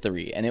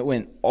 6'3", and it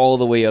went all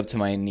the way up to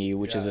my knee,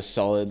 which is Yeah. a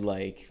solid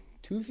like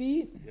 2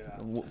 feet, Yeah.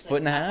 foot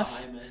and a Like half.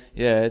 half a hymen.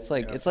 Yeah, it's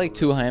like Yeah, it's for like real.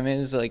 2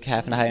 hymes, like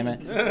half and a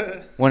hymen,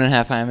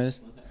 1.5 hymes.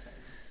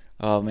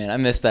 Oh man, I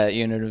missed that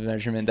unit of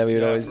measurement that we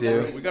would Yeah, always for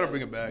do. real. We gotta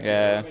bring it back.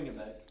 Yeah. Bring it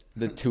back.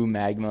 The 2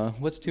 magma.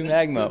 What's 2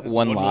 magma? 1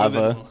 One more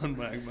lava. than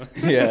one magma.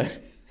 Yeah.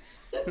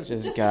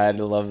 Just God, I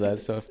love that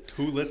stuff.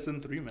 2 less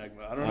than 3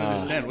 magma. I don't Ah,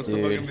 understand. What's the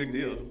dude. fucking big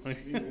deal?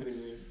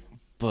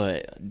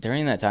 But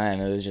during that time,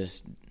 it was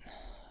just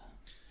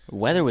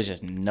weather was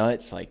just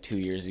nuts. Like 2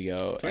 years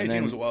ago, 2018 and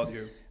then was a wild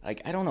year.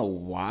 like I don't know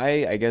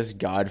why. I guess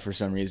God for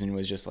some reason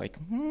was just like,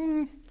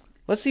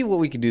 let's see what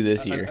we could do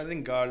this year. I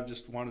think God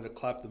just wanted to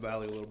clap the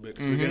valley a little bit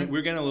because Mhm.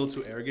 we're getting a little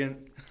too arrogant.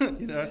 You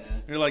know, Yeah.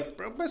 you're like,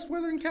 bro, best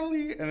weather in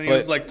Cali, and then he But-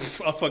 was like,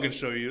 I'll fucking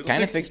show you.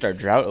 Kind of Like, fixed our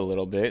drought a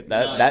little bit.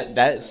 No,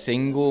 That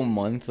single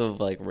month of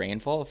like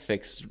rainfall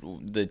fixed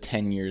the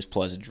 10 years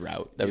plus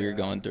drought that we were Yeah.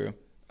 going through.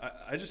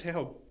 I just hate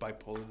how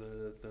bipolar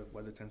the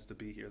weather tends to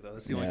be here, though.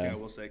 That's the only Yeah. thing I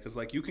will say. Because,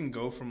 like, you can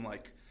go from,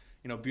 like,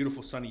 you know,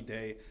 beautiful sunny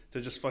day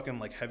to just fucking,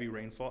 like, heavy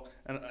rainfall.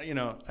 And, you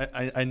know,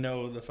 I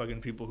know the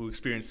fucking people who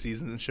experience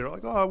seasons and shit are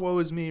like, oh, woe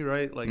is me,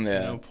 right? Like, Yeah.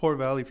 you know, poor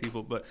valley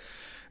people. But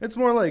it's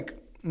more like,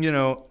 you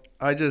know,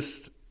 I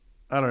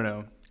don't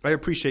know. I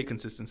appreciate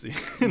consistency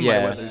in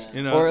my weathers.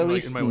 You know, or at like,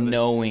 least in my weather.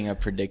 knowing a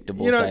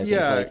predictable You know, side.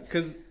 yeah, Like,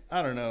 because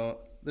I don't know.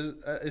 There's,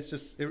 it's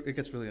just it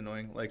gets really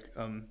annoying. Like,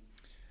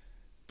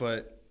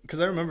 but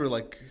because I remember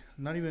like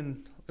not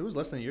even it was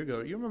less than a year ago.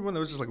 You remember when there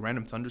was just like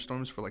random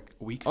thunderstorms for like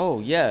a week? oh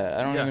yeah,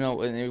 I don't Yeah. even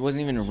know. It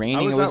wasn't even I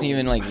raining. It was wasn't at-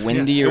 even like yeah,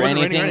 windy it or wasn't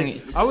anything. raining or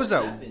anything. I was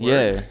at work,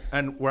 Yeah.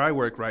 and where I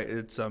work, right,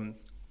 it's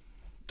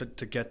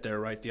to get there,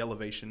 right, the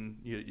elevation,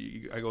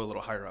 I go a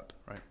little higher up,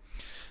 right,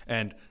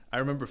 and I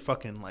remember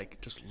fucking like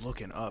just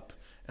looking up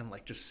and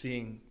like just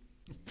seeing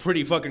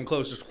pretty fucking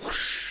close, just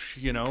whoosh,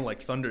 you know,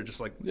 like thunder, just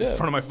like Yeah. in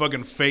front of my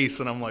fucking face,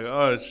 and I'm like,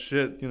 oh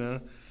shit, you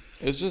know.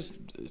 It's just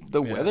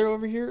the Yeah. weather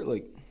over here.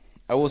 Like,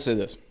 I will say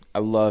this: I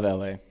love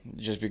LA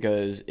just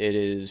because it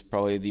is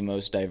probably the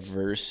most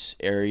diverse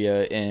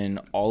area in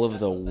all of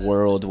the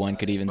world. One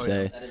could even Oh,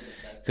 say, yeah. That is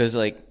the best. because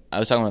like I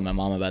was talking with my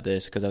mom about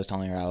this because I was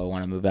telling her how I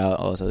want to move out,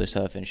 all this other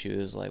stuff, and she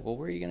was like, "Well,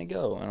 where are you gonna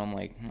go?" And I'm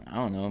like, "I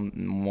don't know,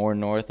 more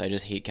north. I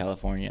just hate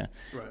California."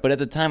 Right. But at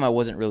the time, I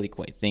wasn't really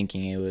quite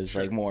thinking. It was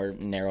Sure. like more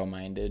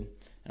narrow-minded,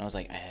 and I was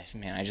like,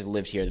 "Man, I just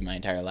lived here my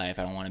entire life.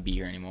 I don't want to be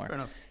here anymore." Fair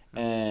enough.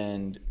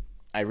 And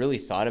I really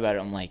thought about it.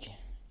 I'm like,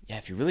 yeah,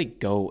 if you really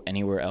go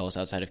anywhere else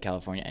outside of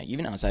California,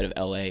 even outside of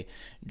LA,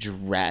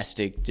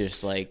 drastic,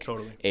 just like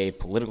Totally. a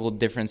political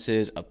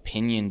differences,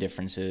 opinion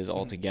differences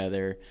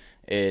altogether.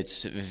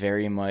 It's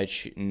very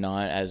much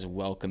not as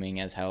welcoming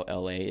as how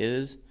LA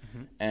is.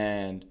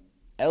 And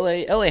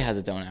LA has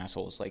its own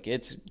assholes. Like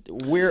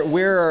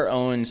we're our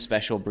own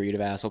special breed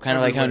of asshole. Kind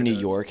of like how Everybody New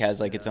does. York has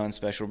like its Yeah. own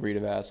special breed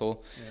of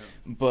asshole.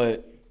 Yeah.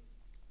 But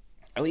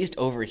at least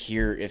over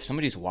here, if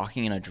somebody's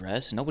walking in a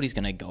dress, nobody's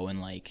gonna go and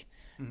like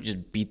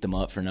just beat them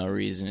up for no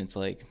reason. It's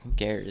like, who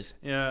cares?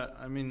 Yeah,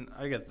 I mean,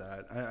 I get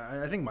that.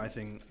 I think my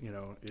thing, you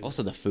know, is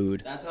Also the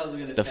food. That's what I was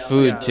gonna The say.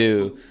 food yeah.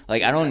 too.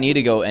 Like I don't need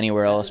to go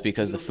anywhere else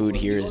because the food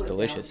When here you is go to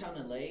delicious.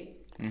 Downtown LA,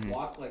 Mhm.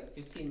 walk like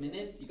 15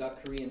 minutes, you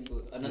got Korean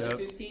food. Another Yep.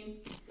 15,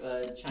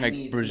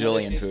 Chinese.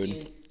 Brazilian another food.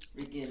 15,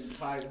 Freaking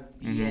Thai,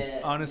 Mhm. yeah,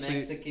 Honestly,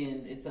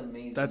 Mexican. It's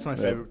amazing. that's my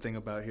Right. favorite thing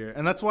about here,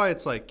 and that's why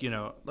it's like, you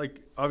know, like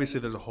obviously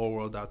there's a whole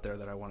world out there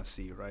that I want to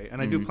see, right?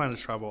 And I do Mhm. plan to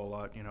travel a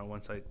lot, you know,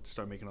 once I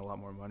start making a lot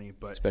more money.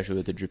 But Especially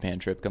with the Japan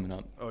trip coming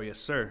up. oh yes,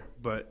 sir.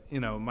 But you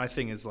know, my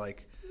thing is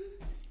like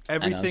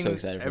I'm so everything,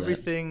 excited for that.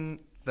 everything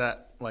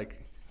that like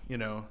you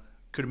know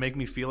could make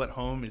me feel at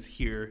home is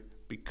here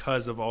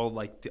because of all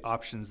like the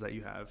options that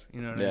you have.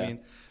 You know what Yeah. I mean?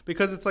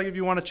 Because it's like if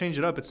you want to change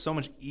it up, it's so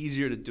much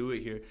easier to do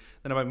it here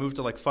than if I moved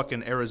to like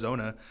fucking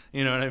Arizona.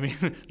 You know what I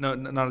mean? No,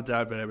 not a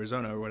dad, but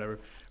Arizona or whatever.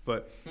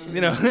 But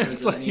you know,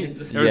 it's like Arizonians.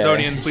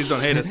 Arizonians, please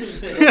don't hate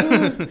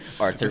us.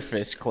 Arthur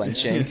fist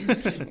clenching.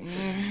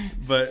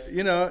 But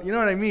you know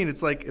what I mean.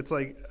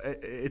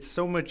 It's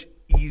so much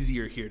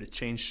easier here to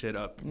change shit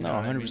up. You No, know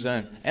what I mean?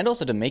 100%. And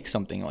also to make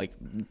something, like,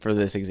 for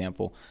this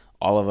example,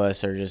 all of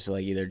us are just,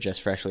 like, either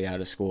just freshly out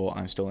of school,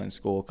 I'm still in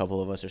school, a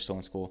couple of us are still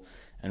in school,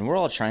 and we're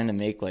all trying to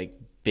make, like,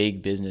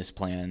 big business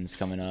plans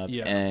coming up.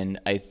 Yeah. And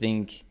I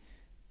think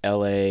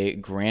LA,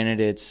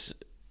 granted it's,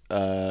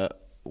 what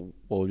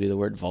would be the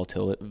word?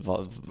 Volatile?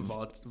 Volatile.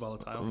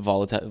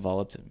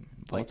 Volatile?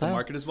 Like the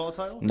market is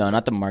volatile. No,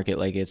 not the market.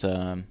 Like, it's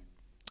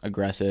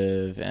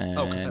aggressive and...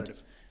 Oh,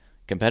 competitive.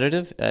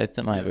 Competitive?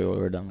 That might be what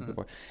we're done looking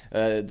for.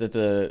 That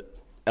the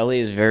LA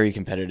is very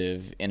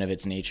competitive in of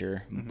its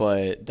nature,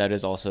 but that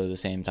is also the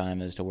same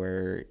time as to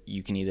where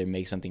you can either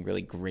make something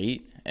really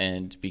great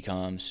and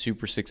become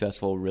super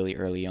successful really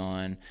early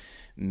on,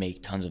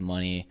 make tons of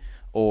money,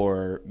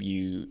 or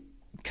you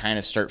kind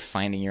of start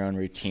finding your own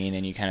routine,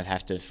 and you kind of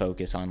have to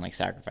focus on like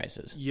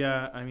sacrifices.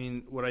 Yeah, I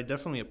mean, what I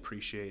definitely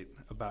appreciate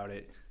about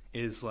it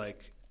is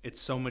like it's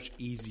so much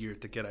easier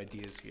to get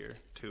ideas here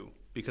too,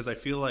 because I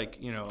feel like,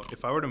 you know,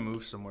 if I were to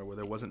move somewhere where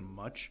there wasn't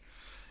much,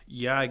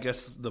 yeah, I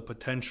guess the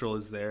potential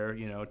is there,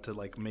 you know, to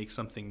like make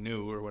something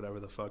new or whatever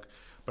the fuck.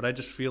 But I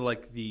just feel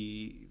like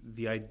the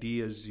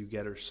ideas you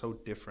get are so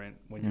different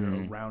when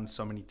you're around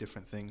so many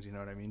different things, you know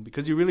what I mean?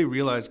 Because you really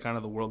realize kind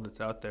of the world that's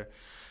out there.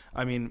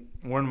 I mean,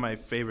 one of my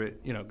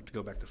favorite, you know, to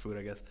go back to food,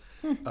 I guess,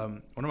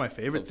 one of my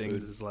favorite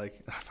things is like,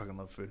 I fucking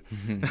love food.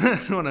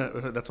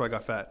 That's why I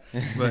got fat.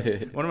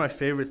 But one of my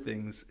favorite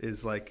things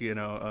is like, you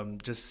know,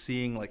 just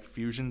seeing like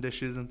fusion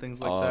dishes and things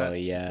like that. Oh,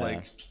 yeah.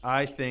 Like,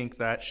 I think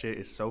that shit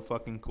is so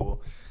fucking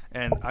cool.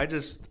 And I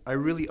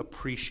really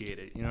appreciate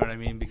it. You know what I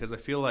mean? Because I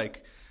feel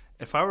like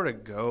if I were to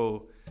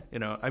go, you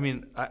know, I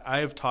mean, I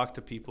have talked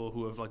to people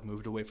who have like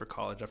moved away for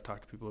college. I've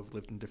talked to people who have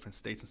lived in different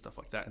states and stuff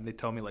like that. And they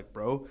tell me like,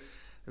 bro,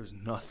 there's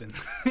nothing.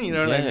 You know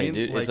what I mean?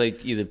 Dude, it's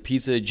like either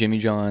pizza, Jimmy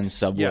John's,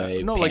 Subway,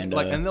 yeah, no, Panda.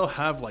 like, and they'll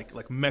have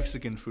like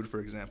Mexican food, for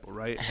example,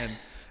 right? And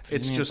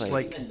it's just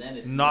like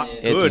it's not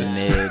mid. good.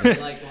 It's mid.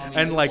 Like, well, I mean,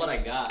 And this is like what I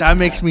got. that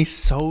makes me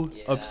so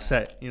Yeah.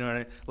 upset. You know what I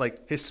mean?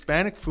 Like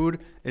Hispanic food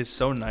is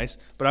so nice,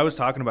 but I was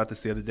talking about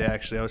this the other day.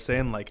 Actually, I was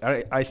saying like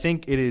I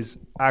think it is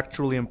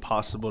actually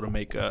impossible to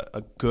make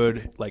a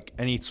good, like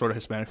any sort of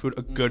Hispanic food,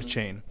 a good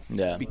chain.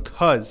 Yeah.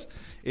 Because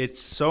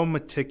it's so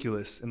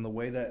meticulous in the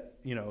way that,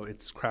 you know,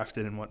 it's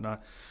crafted and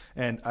whatnot.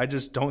 And I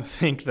just don't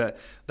think that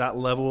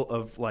level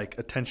of like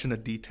attention to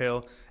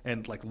detail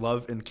and like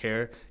love and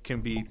care can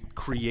be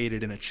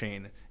created in a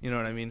chain. You know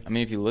what I mean? I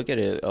mean, if you look at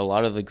it, a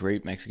lot of the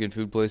great Mexican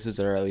food places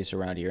that are at least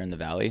around here in the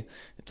valley,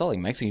 it's all like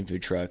Mexican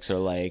food trucks or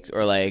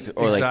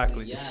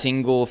Exactly. like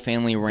single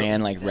family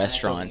ran like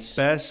restaurants.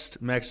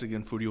 Best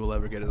Mexican food you will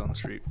ever get is on the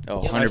street.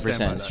 Oh, Yeah, I 100%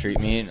 stand by that. street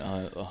meat,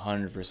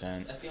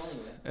 100%. That's the only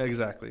way.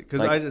 Exactly.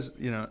 Because Like- I just,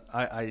 you know,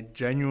 I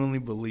genuinely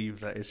believe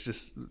that it's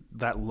just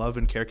that love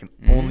and care can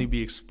only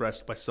be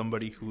expressed by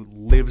somebody who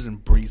lives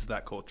and breathes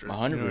that culture.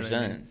 100%. You know what I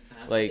mean? And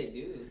that's Like, what they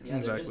do. Yeah,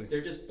 Exactly.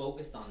 They're just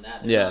focused on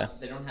that. Yeah.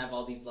 They don't have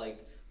all these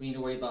like, we need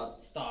to worry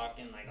about stock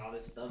and like all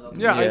this stuff.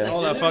 Yeah, it's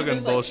all they're that literally fucking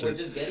just, bullshit. We're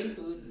just getting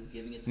food and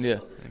giving it to Yeah. the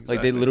public. Like they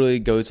Exactly. literally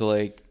go to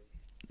like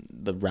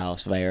the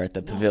Ralph's Fire at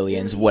the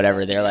pavilions,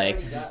 whatever. They're like,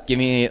 give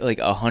me like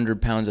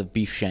 100 pounds of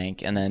beef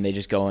shank, and then they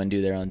just go and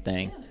do their own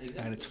thing. Yeah,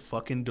 exactly. And it's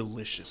fucking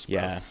delicious, bro.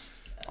 Yeah.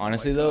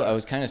 Honestly, though, I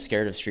was kind of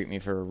scared of street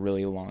meat for a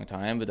really long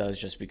time, but that was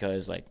just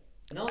because like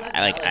No, that's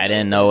I valid.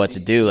 didn't know what to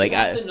do. Like you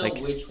have I to know like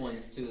which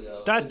ones too,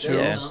 though. That 'Cause too.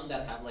 There's Yeah. some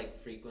that have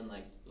like frequent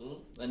like, ooh,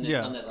 and then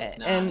Yeah. some that like,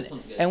 nah, and this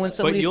one's good. and when But-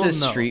 somebody you'll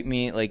says know. street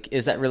meat, like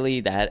is that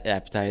really that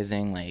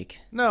appetizing? Like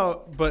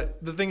No,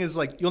 but the thing is,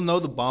 like, you'll know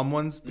the bomb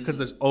ones because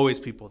there's always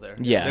people there.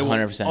 Yeah, There will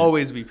 100%.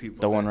 always be people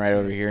the one there. right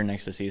over here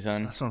next to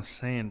CSUN, That's what I'm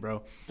saying,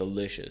 bro.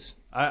 delicious.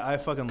 I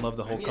fucking love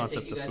the I whole need to take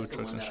concept you of guys food to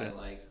trucks one and that shit.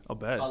 I like. I'll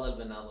It's bet. called El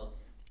Venado.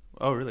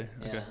 Oh, really?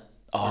 Yeah. Okay.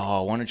 Oh,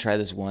 I want to try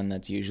this one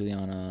that's usually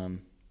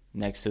on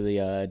next to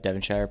the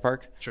Devonshire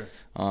Park. Sure.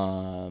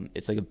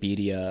 It's like a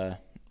birria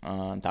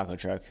taco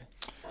truck.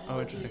 Oh,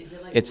 interesting. Is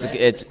it like It's red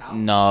with it's the cow?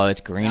 no,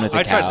 it's green with the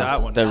I cow. tried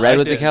that one. The I red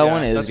with the did, cow yeah.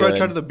 one is That's good. why I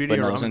tried the but birria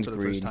no, ramen one's for the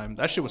green. first time.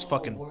 That shit was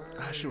fucking. word.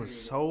 That shit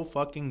was so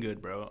fucking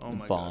good, bro. Oh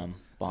my Bomb. god.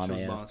 Bomb That shit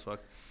was AF. bomb as fuck.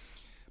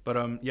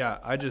 But yeah,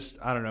 I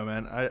don't know,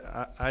 man.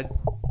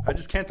 I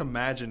just can't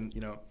imagine,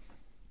 you know.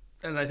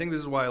 And I think this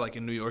is why, like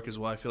in New York, as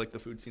well, I feel like the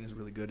food scene is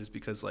really good, is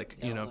because, like,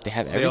 you know, They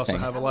have they also everything.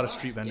 have a lot of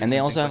street vendors, And they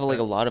also things have like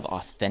that. a lot of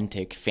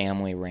authentic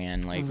family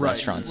ran like Right.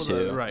 restaurants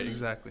Well, too. Right,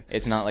 exactly.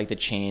 It's not like the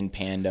chain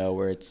Panda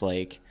where it's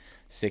like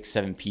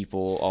 6-7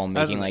 people all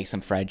making like some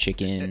fried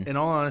chicken. In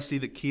all honesty,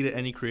 the key to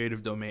any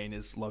creative domain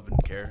is love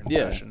and care and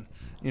Yeah. passion.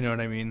 You know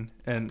what I mean?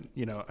 And,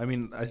 you know, I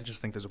mean, I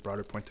just think there's a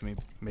broader point to be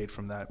made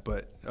from that.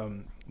 But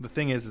the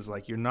thing is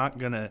like, you're not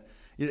going to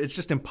 – it's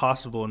just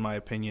impossible, in my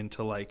opinion,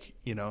 to, like,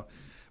 you know,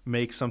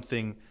 make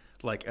something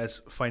like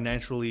as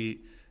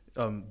financially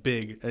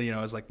big, you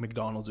know, as like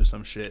McDonald's or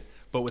some shit,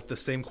 but with the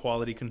same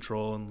quality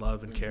control and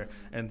love and care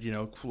and, you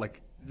know,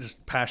 like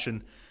just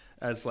passion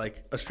as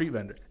like a street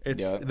vendor.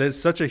 There's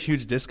such a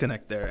huge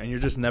disconnect there, and you're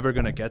just never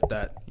going to get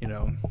that, you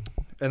know.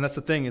 And that's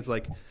the thing, is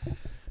like,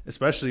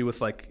 especially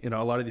with like, you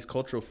know, a lot of these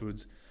cultural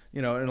foods,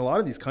 you know, in a lot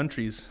of these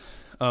countries,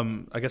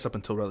 I guess up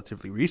until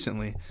relatively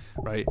recently,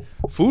 right,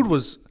 food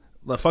was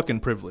a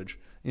fucking privilege.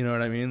 You know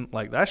what I mean?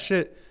 Like that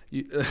shit,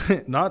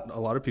 not a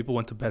lot of people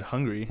went to bed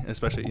hungry,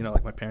 especially, you know,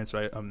 like my parents,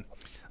 right?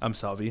 I'm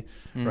Salvi,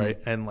 right?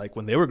 And like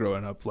when they were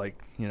growing up,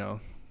 like, you know,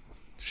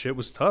 shit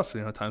was tough.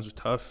 You know, times were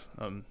tough.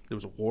 There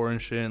was a war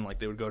and shit, and like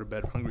they would go to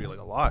bed hungry like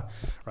a lot,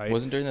 right?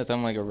 Wasn't during that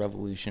time like a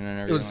revolution and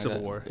everything? was a like civil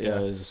that? war, Yeah, yeah.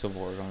 it was a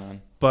civil war going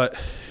on. But,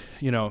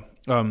 you know,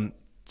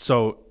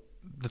 so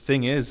the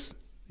thing is,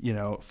 you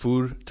know,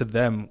 food to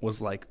them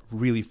was like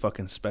really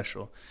fucking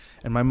special.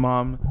 And my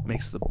mom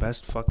makes the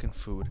best fucking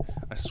food.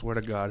 I swear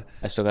to God.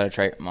 I still gotta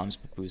try mom's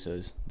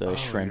pupusas, the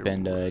shrimp you're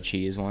and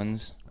cheese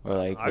ones. Or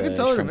like I the can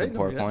tell her to shrimp make and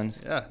pork them, yeah.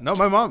 ones? Yeah. No,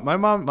 my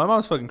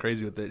mom's fucking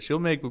crazy with it. She'll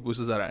make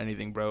pupusas out of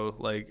anything, bro.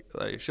 Like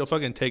she'll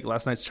fucking take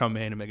last night's chow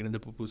mein and make it into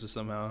pupusas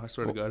somehow. I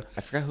swear to God.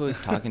 I forgot who I was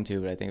talking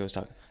to, but I think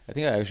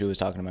I actually was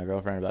talking to my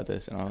girlfriend about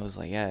this, and I was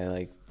like, yeah,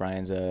 like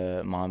Brian's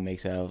mom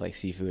makes it out of like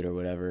seafood or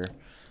whatever.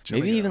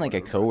 Maybe even like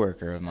a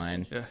coworker of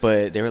mine. Yeah.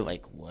 But they were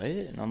like, what?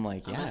 And I'm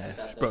like,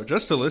 yeah. Bro,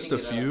 just to list a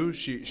few,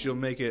 she'll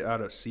make it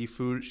out of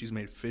seafood. She's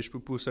made fish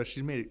pupusas.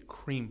 She's made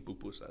cream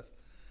pupusas,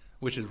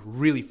 which is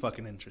really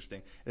fucking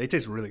interesting. They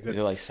taste really good. Is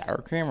it like sour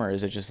cream or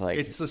is it just like...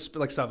 It's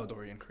like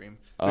Salvadorian cream.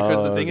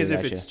 Because the thing is,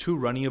 gotcha. if it's too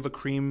runny of a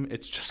cream,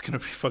 it's just going to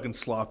be fucking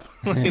slop.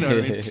 You know what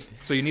I mean?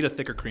 So you need a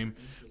thicker cream.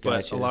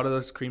 But Gotcha. a lot of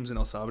those creams in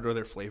El Salvador,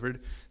 they're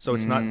flavored. So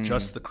it's not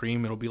just the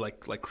cream. It'll be like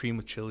cream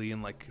with chili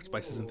and like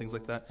spices and things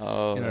like that.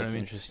 Oh, you know that's what I mean?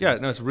 interesting. Yeah,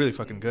 no, it's really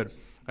fucking good.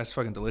 That's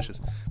fucking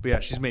delicious. But yeah,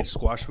 she's made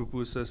squash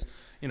pupusas.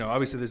 You know,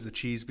 obviously there's the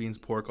cheese, beans,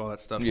 pork, all that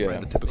stuff, Yeah. right?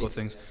 The typical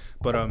things.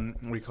 But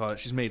what do you call it?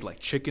 She's made like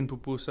chicken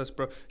pupusas,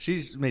 bro.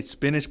 She's made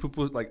spinach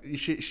pupusas. Like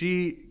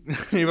she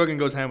fucking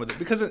goes ham with it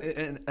because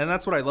and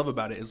that's what I love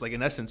about it is like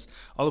in essence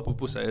all the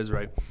pupusa is,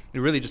 right?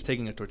 You're really just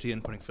taking a tortilla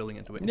and putting filling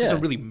into it. It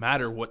doesn't really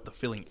matter what the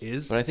filling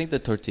is. But I think the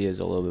tortilla is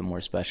a little bit more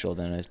special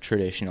than a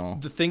traditional.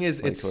 The thing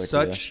is, like, it's tortilla.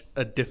 such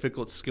a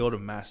difficult skill to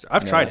master.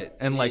 I've tried it,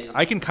 and like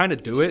I can kind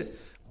of do it,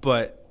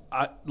 but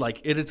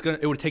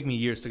it would take me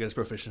years to get as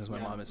proficient as my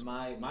mom is.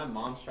 My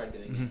mom's tried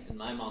doing it, and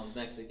my mom's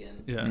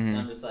Mexican. Yeah. And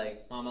I'm just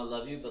like, Mom, I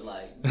love you, but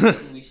like,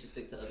 we should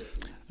stick to other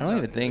foods. I don't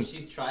even think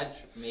She's tried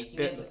making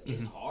it, but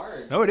it's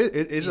hard. No, it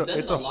is. She's done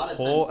It's it a lot of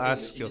whole times,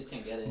 ass too, skill. she just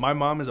can't get it. My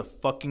mom is a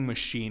fucking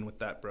machine with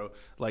that, bro.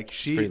 Like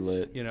she, pretty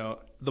lit. you know,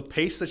 the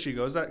pace that she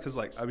goes at, because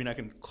like I mean, I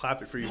can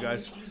clap it for you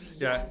guys.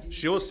 Yeah,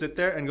 she will sit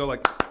there and go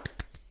like.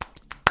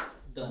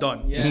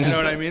 Done. Yeah. You know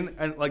what I mean?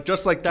 And like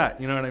just like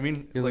that. You know what I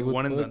mean? You're like like,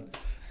 one and what?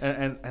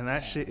 done. And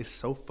that shit is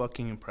so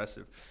fucking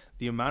impressive.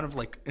 The amount of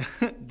like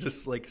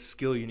just like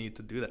skill you need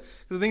to do that. 'Cause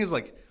the thing is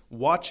like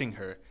watching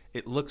her,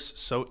 it looks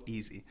so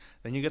easy.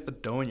 Then you get the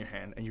dough in your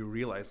hand and you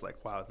realize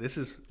like, wow, this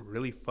is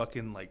really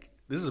fucking like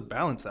this is a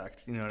balance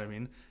act. You know what I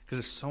mean? Because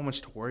there's so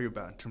much to worry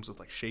about in terms of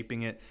like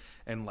shaping it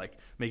and like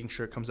making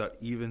sure it comes out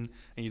even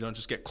and you don't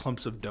just get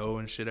clumps of dough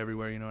and shit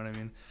everywhere. You know what I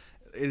mean?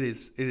 It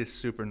is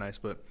super nice,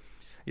 but.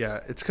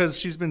 Yeah, it's because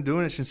she's been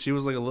doing it since she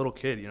was like a little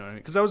kid, you know what I mean?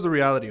 Because that was the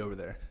reality over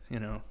there,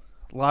 you know?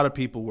 A lot of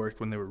people worked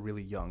when they were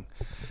really young.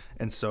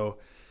 And so,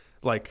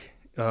 like,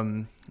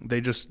 they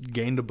just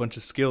gained a bunch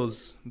of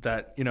skills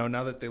that, you know,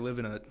 now that they live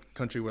in a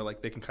country where,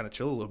 like, they can kind of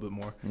chill a little bit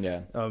more.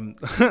 Yeah.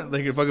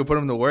 They can fucking put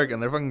them to work,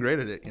 and they're fucking great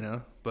at it, you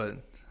know? But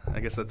I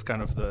guess that's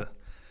kind of the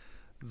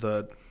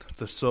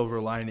silver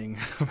lining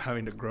of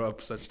having to grow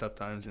up such tough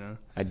times, you know?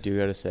 I do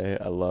gotta say,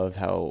 I love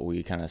how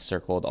we kind of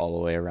circled all the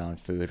way around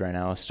food right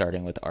now,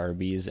 starting with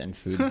Arby's and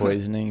food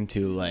poisoning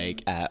to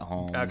like at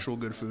home Actual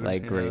good food.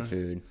 like great know?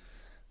 food.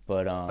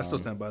 But I still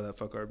stand by that.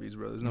 Fuck Arby's,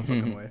 bro. There's no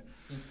fucking way.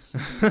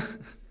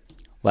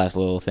 last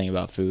little thing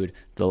about food,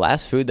 the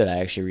last food that I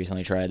actually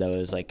recently tried that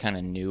was like kind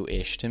of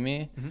new-ish to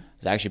me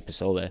was actually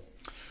pozole.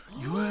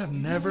 You have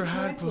never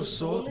had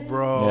pozole,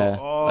 bro? Yeah.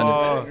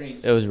 Oh.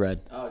 It was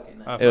red. Oh, okay,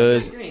 nice. It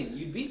was green.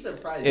 You'd be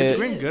surprised. Is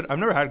green good? I've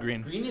never had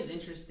green. Green is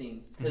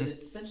interesting because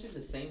it's essentially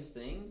the same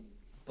thing,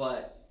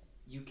 but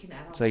you can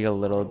add It's like a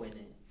little. avocado in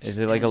it. Is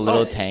it like a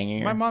little Lettuce.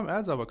 tangier? My mom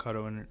adds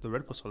avocado in the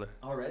red pozole.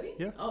 Already?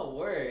 Yeah. Oh,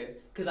 word.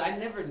 Because I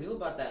never knew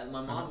about that. And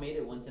my mom made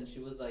it once, and she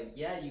was like,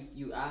 yeah,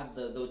 you add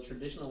the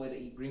traditional way to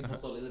eat green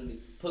pozole is literally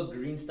put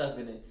green stuff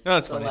in it. Oh,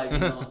 that's so funny. Like, you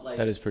know, like,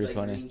 That is pretty like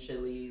funny. Green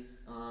chilies,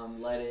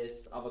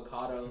 lettuce,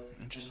 avocado.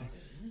 Interesting.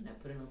 And I was like,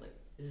 I put it in, I was like,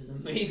 this is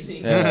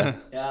amazing. Yeah.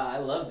 Yeah, I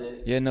loved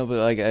it. Yeah, no, but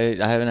like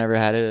I haven't ever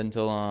had it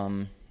until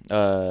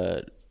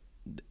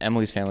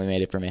Emily's family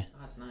made it for me, Oh,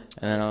 that's nice.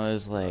 and then I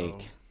was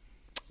like,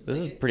 this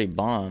is Like it? pretty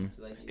bomb.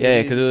 You like it?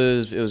 Yeah,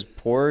 because it was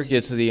pork.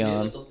 It's the You get it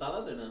with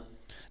tostadas or no?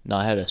 No,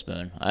 I had a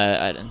spoon.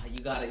 I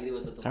You gotta eat it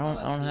with the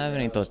tostadas. don't have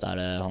any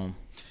tostada at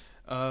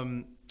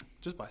home.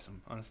 Just buy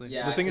some, honestly.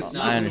 Yeah, The thing is,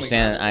 I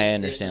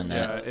understand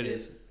that. Yeah, it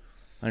is.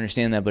 I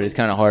understand that, but it's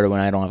kind of harder when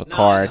I don't have a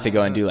car to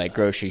go and do like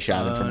grocery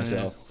shopping for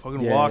myself.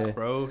 Fucking Yeah, walk, yeah.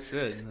 bro.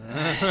 Shit.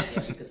 Yeah,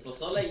 because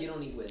pozole you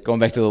don't eat with. Going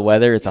back to the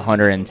weather, it's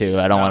 102.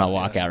 I don't want to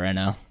walk out right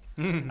now.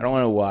 I don't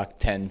want to walk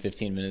 10,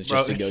 15 minutes Bro,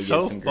 just to it's go so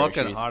get some fucking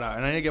groceries. hot out,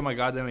 and I need to get my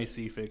goddamn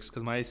AC fixed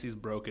because my AC is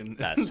broken.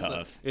 That's So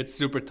tough. It's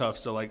super tough.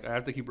 So like, I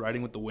have to keep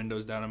riding with the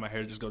windows down, and my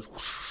hair just goes.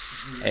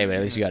 Hey, but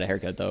at least you got a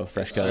haircut though,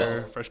 fresh cut.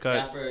 Sir, fresh cut.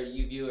 Yeah, for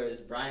you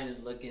viewers, Brian is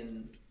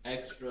looking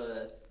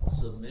extra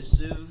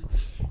submissive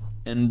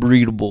and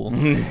breedable.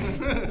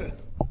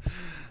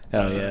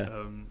 Hell yeah.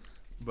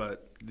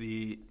 But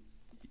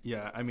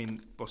I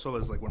mean, pozole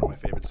is like one of my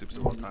favorite soups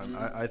of all time.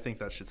 I think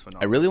that shit's I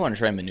phenomenal. really want to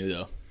try menu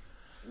though.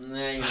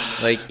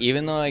 Like,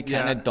 even though I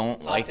kind of Yeah.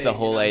 don't like take the it,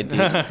 whole you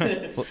know?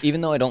 idea, well,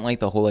 even though I don't like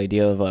the whole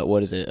idea of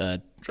what is it,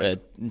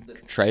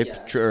 tripe,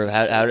 Yeah. or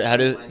how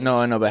do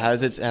no, but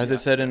how's it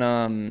said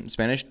in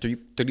Spanish?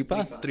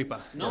 Tripa?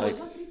 Tripa. No, Like- it's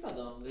not tripa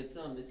though. It's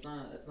not.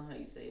 That's not how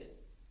you say it.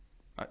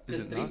 Is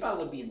Because it not? tripa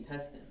would be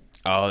intestine.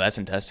 Oh, that's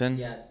intestine.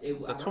 Yeah, That's I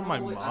what don't my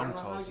know mom I don't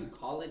know calls how you it.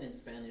 call it in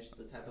Spanish.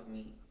 The type of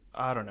meat.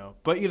 I don't know,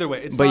 but either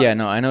way, it's. But not, yeah,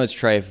 no, I know it's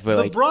tripe, but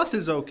the like broth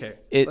is okay.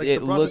 it Like, the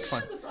broth is looks.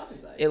 fine.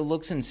 It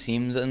looks and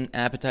seems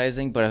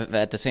appetizing, but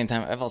at the same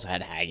time, I've also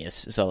had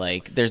haggis, so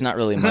like, there's not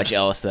really much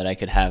else that I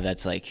could have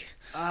that's like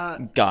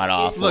god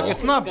awful. Look,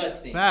 it's not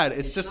disgusting. bad.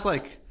 It's just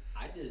like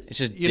It's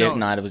just you know,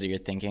 not what you're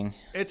thinking.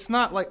 it's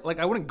not like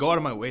I wouldn't go out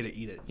of my way to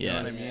eat it. You Yeah. know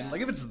what I mean? Yeah.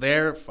 Like if it's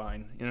there,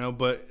 fine. You know,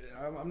 but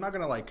I'm not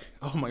gonna like,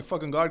 oh my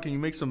fucking god, can you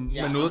make some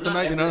menudo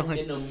tonight? You know, I'm not like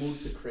in a mood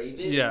to crave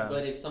it. Yeah.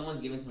 But if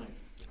someone's giving something,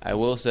 I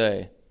will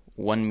say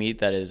one meat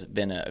that has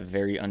been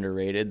very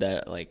underrated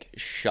that like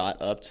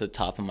shot up to the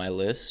top of my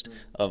list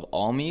of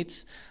all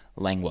meats,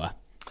 lengua.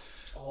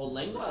 oh,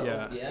 lengua.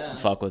 Yeah. Yeah.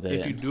 Fuck with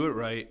if you it, do it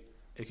right,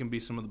 it can be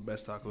some of the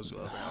best tacos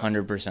you'll ever have.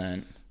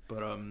 100%. But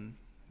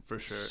for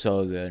sure.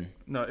 So good.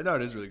 No,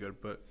 it is really good.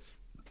 But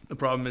the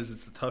problem is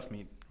it's a tough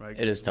meat, right?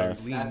 It is It's very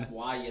tough. lean. That's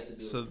why you have to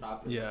do So it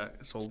properly. yeah,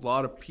 so a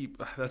lot of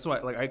people. That's why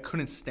like I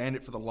couldn't stand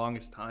it for the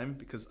longest time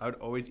because I would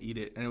always eat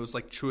it, and it was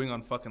like chewing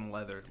on fucking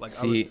leather. Like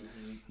See,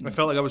 I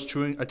felt like I was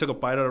chewing. I took a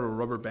bite out of a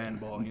rubber band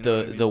ball. You know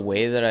what I mean? the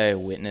way that I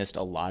witnessed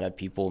a lot of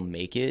people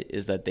make it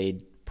is that they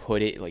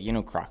put it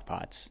like crock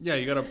pots. Yeah,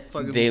 you gotta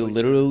fucking. They like,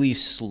 literally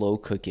slow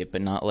cook it,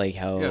 but not like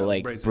how Yeah,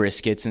 like braise it.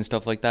 briskets and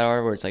stuff like that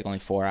are, where it's like only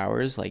 4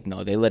 hours. Like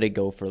no, they let it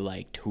go for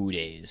like 2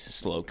 days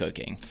slow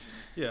cooking.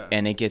 Yeah.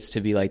 And it gets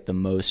to be like the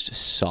most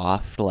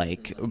soft,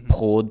 like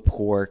pulled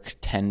pork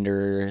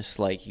tenders.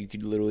 Like you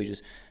could literally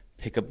just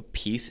pick up a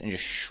piece and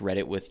just shred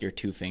it with your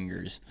 2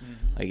 fingers.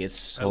 Like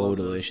it's I so love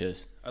those.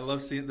 delicious. I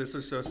love seeing this.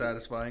 Is so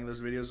satisfying. Those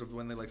videos of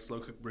when they like slow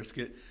cook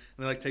brisket and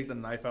they like take the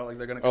knife out like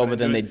they're gonna. Oh, cut but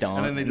then into they it, don't,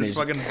 And then they and just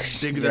they fucking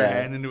dig their Yeah.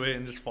 hand into it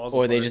and just falls.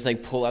 Or they apart. just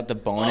like pull out the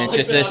bone. Oh, It's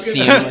just a okay,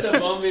 seamless. the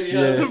bone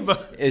video. Yeah.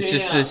 It's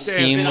just a Damn.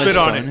 seamless spit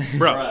on bone. it,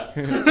 bro.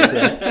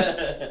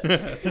 Bruh.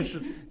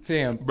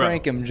 Damn, Bro.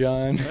 prank him,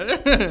 John.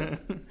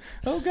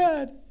 Oh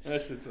God.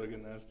 That shit's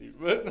fucking nasty.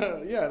 But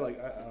yeah, like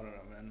I don't know,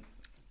 man.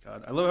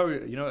 God, I love how we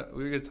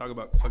were gonna talk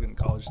about fucking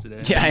college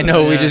today. Yeah, I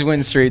know. We just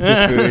went straight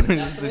to food.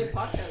 That's the way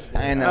podcasts go.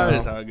 I That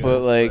is how know, it goes,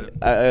 but like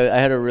but- I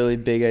had a really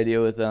big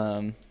idea with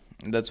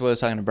That's what I was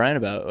talking to Brian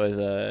about. Was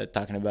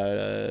talking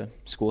about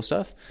school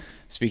stuff.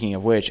 Speaking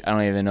of which, I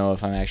don't even know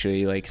if I'm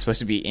actually like supposed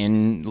to be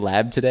in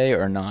lab today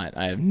or not.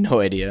 I have no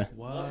idea.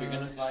 Well, you're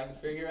gonna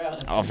figure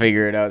out. I'll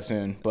figure it out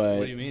soon. But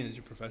What do you mean? Did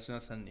your professor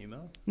not send an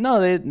email?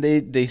 no,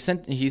 they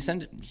sent he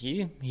sent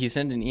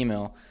an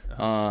email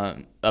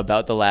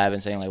about the lab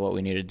and saying like what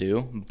we need to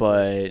do,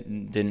 but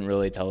didn't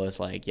really tell us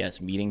like yes,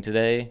 meeting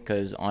today,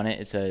 because on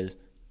it says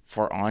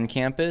for on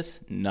campus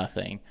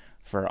nothing,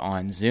 for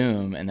on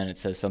Zoom, and then it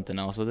says something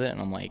else with it,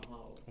 and I'm like,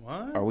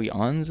 What? are we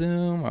on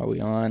Zoom? Are we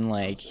on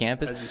like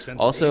campus? As you sent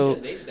Also,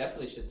 They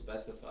definitely should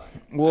specify.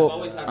 Well, I've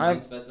always had I'm-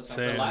 mine specified.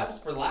 Same.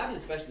 For labs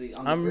especially,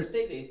 on the I'm- first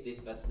day, they should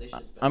specify.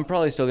 I'm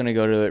probably still gonna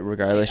go to it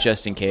regardless, Yeah,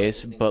 just in of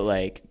course. case. But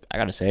like, I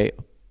gotta say,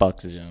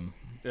 fuck Zoom.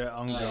 Yeah,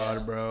 oh Oh, god,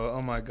 yeah. bro.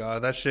 Oh my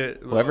god, that shit.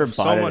 Whoever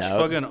so bought it much out-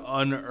 fucking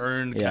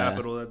unearned Yeah.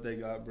 capital that they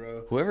got,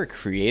 bro. Whoever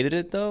created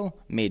it though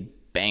made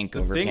bank The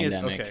over thing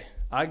pandemic. is, okay,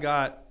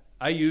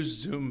 I used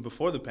Zoom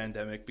before the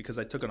pandemic because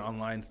I took an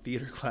online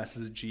theater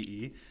classes at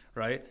GE,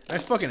 right? I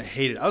fucking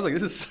hate it. I was like,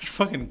 this is such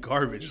fucking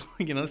garbage.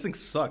 Like, this thing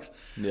sucks.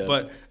 Yeah.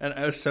 But, and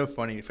it was so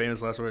funny,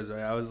 famous last words,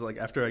 right? I was like,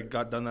 after I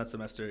got done that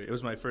semester, it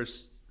was my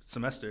first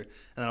semester,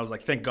 and I was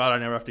like, thank God I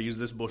never have to use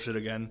this bullshit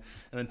again.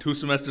 And then 2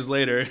 semesters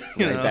later,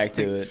 Right back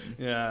to it.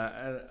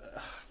 Yeah. And,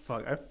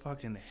 fuck, I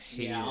fucking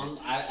hate Yeah,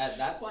 it.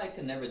 that's why I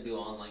could never do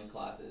online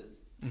classes.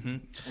 Mm-hmm.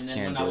 And then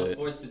Can't when do I was it.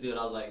 forced to do it,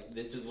 I was like,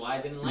 this is why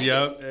I didn't like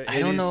Yep. it. I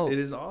don't know. It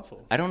is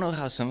awful. I don't know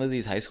how some of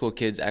these high school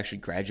kids actually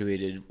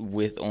graduated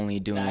with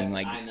only doing That's-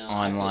 like I know, I feel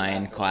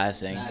online bad for them.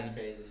 classing. That's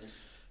crazy.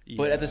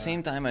 But at the Yeah.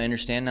 same time, I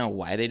understand now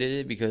why they did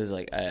it, because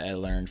like I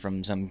learned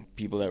from some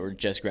people that were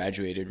just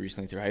graduated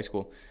recently through high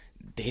school,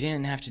 they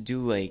didn't have to do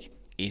like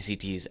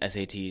ACTs,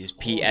 SATs,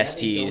 yeah,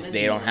 PSTs. they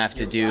They don't don't have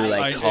to You're do right.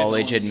 like I-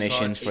 college it's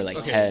admissions such- for like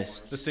okay. tests.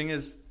 The thing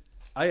is,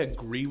 I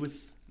agree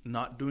with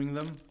not doing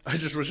them. I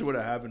just wish it would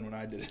have happened when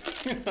I did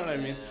it. You know what I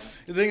mean? Yeah.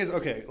 The thing is,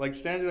 okay, like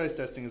standardized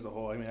testing as a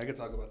whole. I mean, I could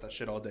talk about that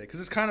shit all day because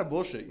it's kind of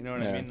bullshit. You know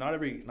what I Yeah. mean? Not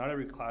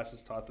every class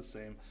is taught the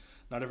same.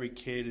 Not every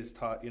kid is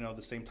taught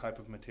the same type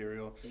of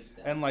material.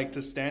 Exactly. And like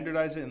to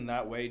standardize it in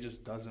that way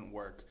just doesn't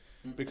work,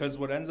 Mm-hmm. because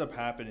what ends up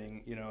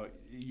happening,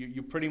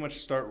 you pretty much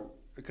start.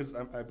 Because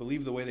I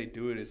believe the way they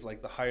do it is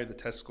like the higher the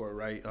test score,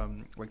 right?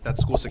 Like that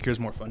school secures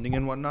more funding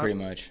and whatnot. Pretty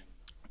much.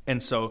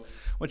 And so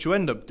what you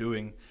end up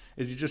doing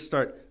is you just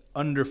start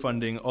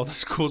underfunding all the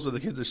schools where the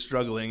kids are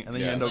struggling, and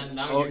then you Yeah. end up And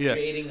now you're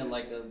creating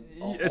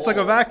it's like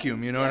a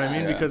vacuum, you know what I Yeah.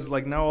 mean? Yeah. Because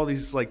like now all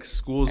these like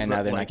schools And that,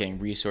 now they're like, not getting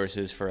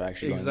resources for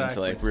actually going into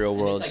Exactly. like real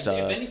world If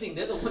stuff. anything,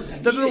 they're the ones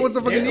that they're need the ones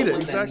that it. fucking They're need the it.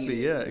 ones that Exactly.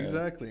 need Yeah, it.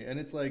 exactly. And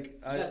it's like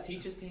You got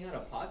teachers paying out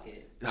of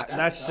pocket.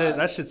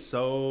 that shit's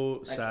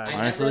so Like, sad. I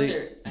Honestly, never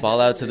under- ball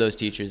I out never to under- those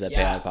teachers that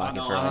pay Yeah, out of pocket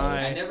no, for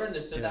honestly, it. I never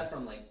understood Yeah. that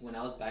from like when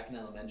I was back in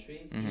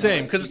elementary. Mhm.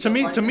 Same, because to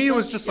me it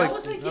was just Yeah, like, I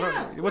was like, I don't-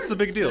 yeah, of what's the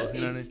course. big deal? But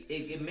You know what I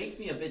mean? it makes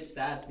me a bit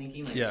sad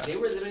thinking like Yeah. they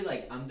were literally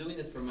like, I'm doing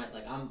this for my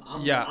I'm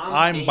Yeah,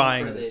 I'm paying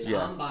buying for this.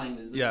 Yeah. I'm buying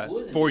this. The Yeah, school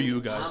isn't for doing you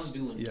it. guys. I'm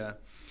doing it. Yeah.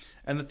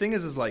 And the thing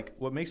is like,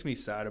 what makes me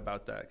sad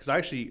about that, because I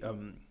actually,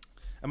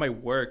 at my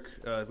work,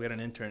 we had an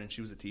intern and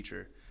she was a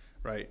teacher,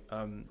 right?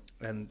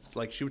 And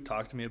like she would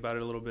talk to me about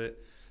it a little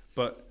bit,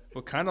 but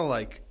what kind of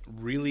like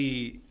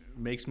really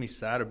makes me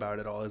sad about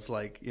it all is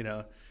like, you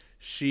know,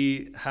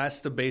 she had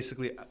to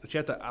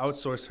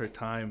outsource her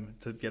time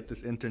to get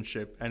this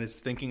internship and is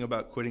thinking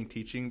about quitting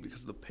teaching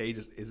because the pay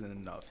just isn't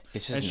enough.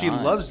 And she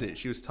loves it.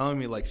 She was telling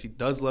me like she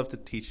does love to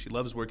teach. She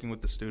loves working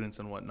with the students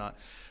and whatnot,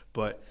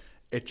 but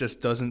it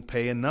just doesn't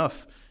pay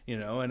enough, you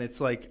know? And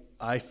it's like,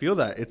 I feel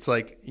that. It's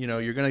like, you know,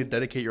 you're going to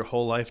dedicate your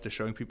whole life to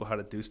showing people how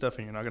to do stuff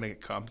and you're not going to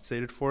get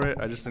compensated for it.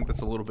 I just think that's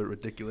a little bit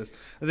ridiculous.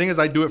 The thing is,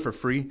 I do it for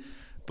free,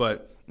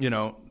 but, you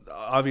know,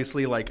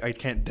 obviously, like, I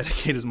can't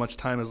dedicate as much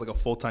time as, like, a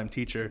full-time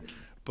teacher.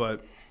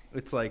 But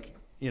it's like,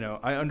 you know,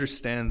 I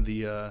understand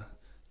the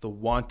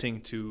wanting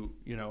to,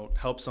 you know,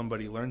 help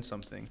somebody learn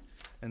something.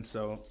 And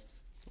so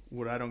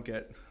what I don't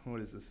get,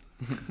 what is this?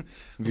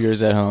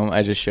 Viewers at home,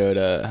 I just showed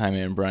Jaime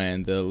and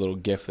Brian the little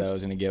gift that I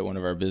was going to get one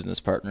of our business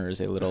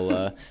partners, a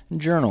little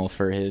journal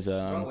for his...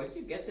 Bro, where'd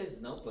you get this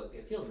notebook?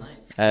 It feels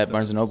nice. At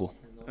Barnes & Noble.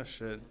 Oh,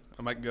 shit.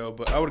 I might go,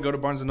 but I would go to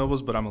Barnes &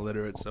 Noble's, but I'm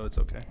illiterate, so it's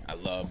okay. I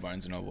love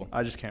Barnes & Noble.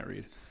 I just can't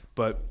read.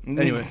 But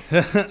anyway.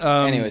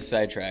 Anyway,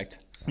 sidetracked.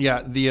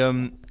 Yeah,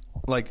 the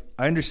like,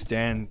 I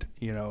understand,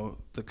 you know,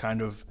 the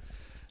kind of,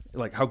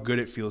 like, how good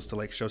it feels to,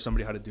 like, show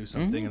somebody how to do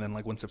something, and then,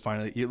 like, once it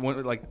finally,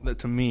 like,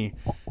 to me,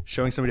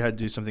 showing somebody how to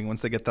do something,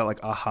 once they get that,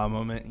 like, aha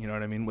moment, you know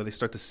what I mean, where they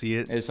start to see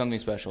it. It's something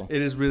special.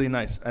 It is really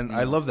nice, and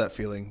I love that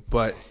feeling,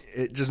 but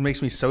it just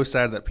makes me so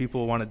sad that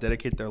people want to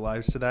dedicate their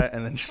lives to that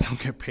and then just don't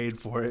get paid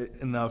for it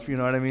enough, you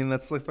know what I mean?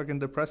 That's, like, fucking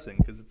depressing,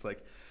 because it's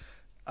like,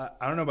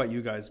 I don't know about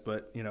you guys,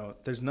 but, you know,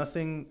 there's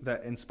nothing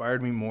that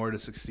inspired me more to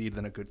succeed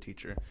than a good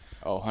teacher.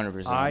 Oh,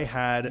 100%. I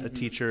had a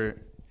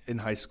teacher in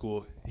high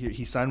school.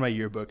 He signed my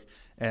yearbook,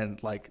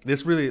 and, like,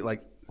 this really,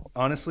 like,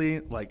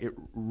 honestly, like, it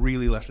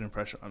really left an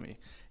impression on me.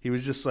 He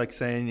was just, like,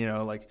 saying,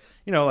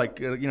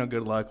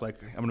 good luck,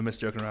 like, I'm going to miss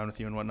joking around with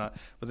you and whatnot.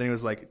 But then he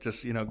was like,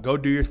 just, you know, go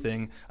do your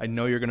thing. I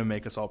know you're going to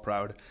make us all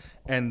proud.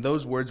 And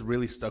those words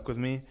really stuck with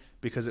me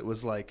because it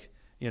was like,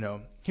 you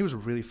know, he was a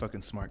really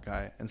fucking smart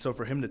guy. And so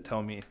for him to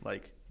tell me,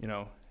 like, you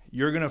know,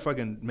 you're going to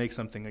fucking make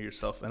something of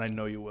yourself, and I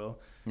know you will.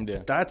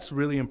 Yeah. That's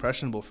really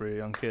impressionable for a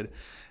young kid.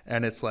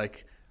 And it's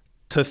like,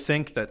 to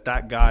think that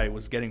that guy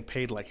was getting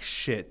paid like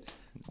shit,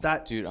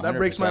 that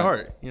breaks my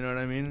heart. You know what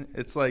I mean?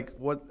 It's like,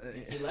 what?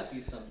 He left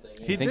you something.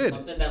 He did.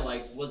 Something that,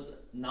 like, was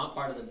not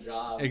part of the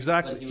job.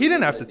 Exactly. He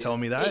didn't have to tell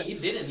me that. He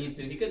didn't need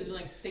to. He could have been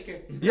like, take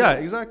care. Yeah,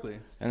 exactly.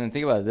 And then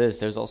think about this.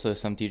 There's also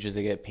some teachers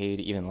that get paid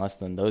even less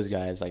than those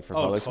guys, like for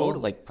public school.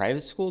 Like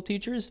private school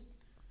teachers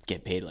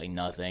get paid like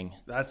nothing.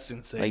 That's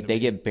insane. Like they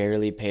get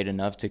barely paid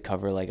enough to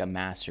cover like a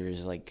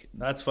master's like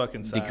that's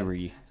fucking sad.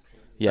 Degree.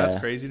 Yeah. That's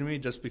crazy to me,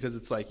 just because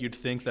it's like you'd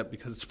think that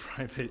because it's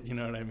private, you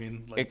know what I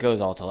mean? Like, it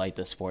goes all to like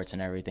the sports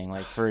and everything.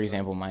 Like, for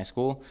example, my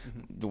school,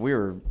 we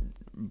were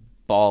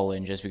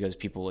balling just because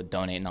people would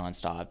donate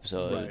nonstop.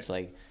 So it's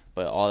like,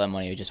 but all that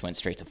money just went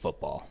straight to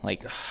football.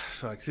 Like,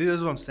 fuck. See, this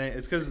is what I'm saying.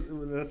 It's because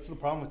that's the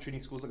problem with treating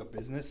schools like a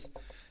business.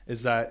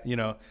 Is that, you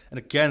know, and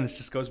again, this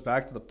just goes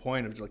back to the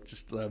point of like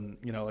just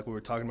you know, like we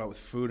were talking about with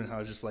food and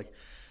how it's just like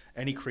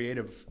any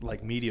creative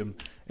like medium,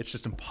 it's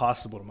just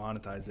impossible to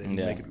monetize it and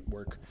make it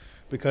work.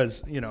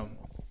 Because, you know,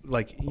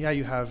 like, yeah,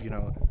 you have, you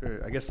know,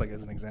 I guess like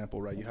as an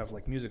example, right, you have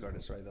like music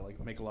artists, right, that like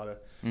make a lot of,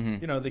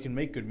 you know, they can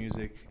make good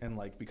music and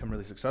like become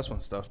really successful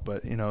and stuff.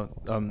 But, you know,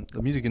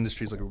 the music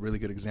industry is like a really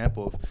good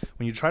example of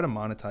when you try to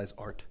monetize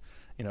art,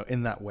 you know,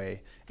 in that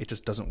way, it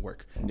just doesn't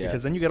work.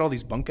 Because then you get all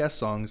these bunk ass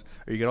songs,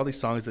 or you get all these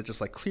songs that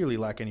just like clearly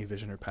lack any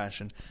vision or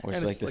passion. Or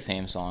it's like the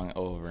same song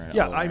over and over.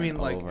 Yeah, I mean,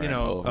 like, you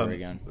know,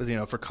 again. You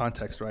know, for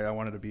context, right? I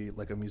wanted to be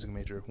like a music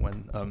major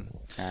when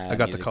I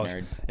got to college.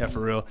 Nerd. Yeah, for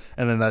real.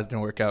 And then that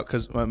didn't work out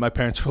because my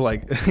parents were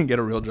like, get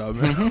a real job.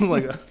 I was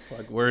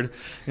like word,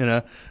 you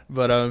know.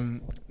 But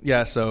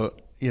yeah, so,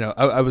 you know,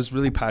 I was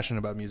really passionate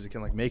about music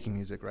and like making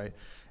music, right?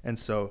 And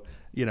so,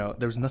 you know,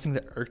 there was nothing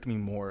that irked me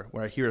more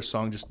where I hear a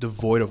song just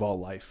devoid of all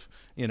life,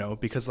 you know,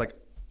 because like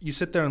you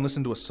sit there and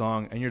listen to a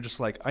song and you're just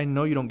like, I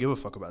know you don't give a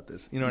fuck about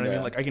this. You know what I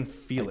mean? Like I can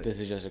feel it.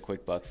 This is just a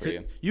quick buck for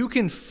you. You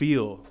can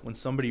feel when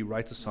somebody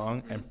writes a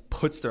song and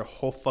puts their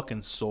whole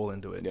fucking soul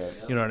into it. Yeah.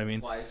 You know what I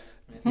mean? Twice.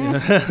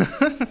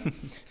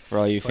 For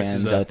all you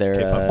fans out there,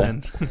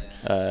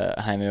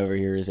 Jaime over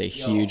here is a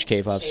huge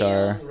K-pop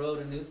star. Wrote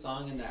a new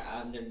song in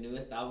their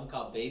newest album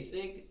called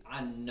Basic.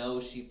 I know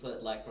she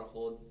put like her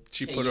whole.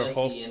 She put her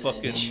whole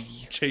fucking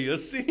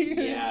Chayusi.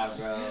 Yeah,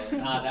 bro.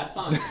 Nah, that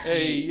song's heat.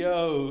 Hey,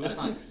 yo. That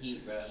song's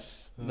heat, bro.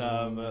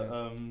 Nah,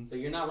 but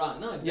you're not wrong.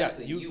 No,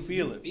 exactly. Yeah, you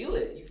feel it. You feel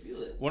it. You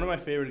feel it. One of my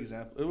favorite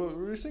examples. We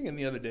were singing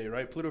the other day,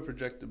 right? Pluto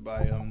Projected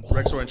by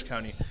Rex Orange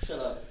County. Shut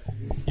up.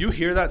 You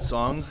hear that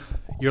song,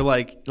 you're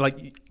like,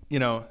 you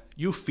know,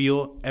 you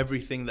feel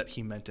everything that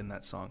he meant in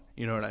that song.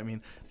 You know what I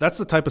mean? That's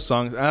the type of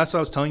song. That's what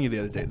I was telling you the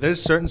other day.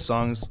 There's certain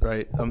songs,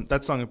 right?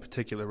 That song in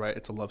particular, right?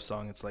 It's a love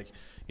song. It's like,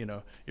 you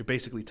know, you're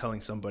basically telling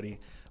somebody,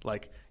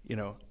 like, you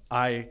know,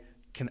 I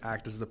can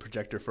act as the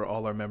projector for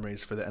all our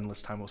memories for the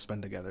endless time we'll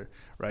spend together,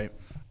 right?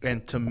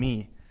 And to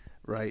me,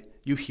 right,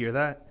 you hear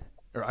that,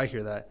 or I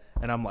hear that,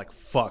 and I'm like,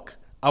 fuck,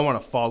 I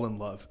want to fall in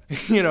love.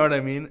 You know what I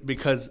mean?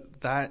 Because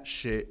that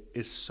shit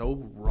is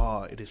so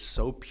raw. It is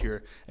so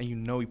pure. And you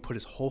know he put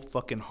his whole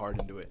fucking heart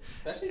into it.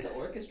 Especially the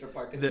orchestra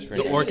part.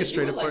 The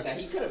orchestrated part. Like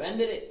he could have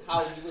ended it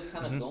how he was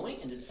kind of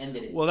going and just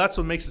ended it. Well, that's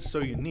what makes it so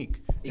unique.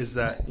 Is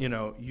that, you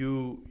know,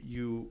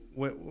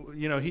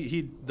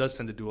 he does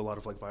tend to do a lot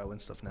of like violin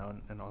stuff now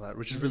and all that,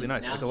 which is really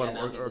nice. Now, like a lot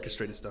now of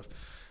orchestrated stuff.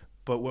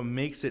 But what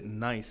makes it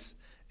nice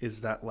is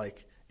that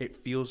like it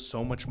feels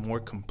so much more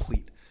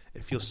complete.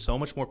 It feels so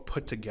much more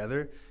put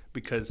together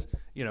because,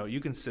 you know,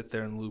 you can sit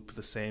there and loop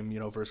the same, you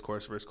know, verse,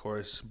 chorus,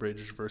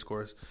 bridge, verse,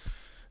 chorus,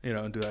 you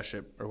know, and do that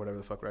shit or whatever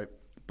the fuck, right?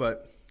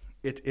 But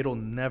it'll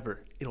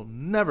never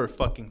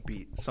fucking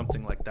beat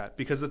something like that.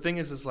 Because the thing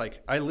is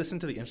like, I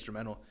listened to the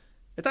instrumental.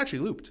 It's actually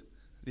looped,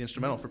 the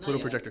instrumental for Pluto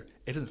Projector.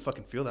 It doesn't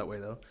fucking feel that way,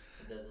 though,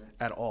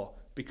 at all.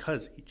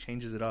 Because he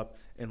changes it up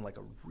in like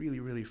a really,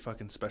 really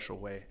fucking special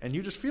way. And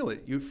you just feel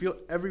it. You feel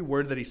every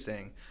word that he's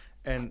saying.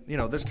 And, you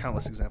know, there's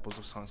countless examples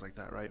of songs like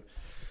that, right?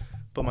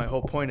 But my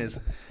whole point is,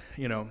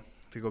 you know,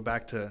 to go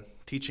back to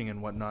teaching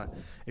and whatnot,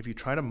 if you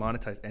try to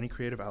monetize any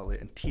creative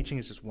outlet, and teaching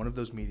is just one of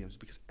those mediums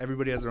because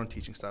everybody has their own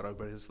teaching style,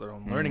 everybody has their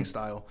own learning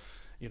style,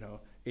 you know,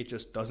 it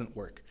just doesn't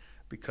work.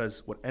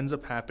 Because what ends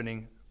up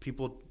happening,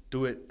 people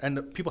do it,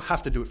 and people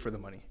have to do it for the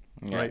money,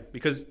 right?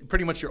 Because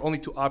pretty much your only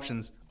two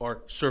options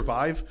are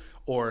survive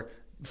or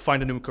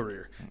find a new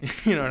career.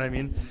 You know what I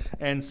mean?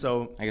 And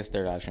so I guess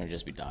third option would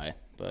just be die.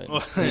 But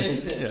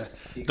yeah,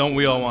 don't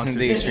we all want to?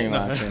 The extreme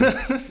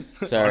option.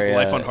 Sorry,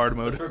 life on hard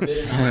mode.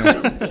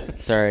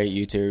 Sorry,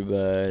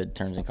 YouTube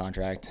terms and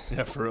contract.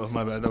 Yeah, for real.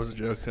 My bad. That was a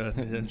joke.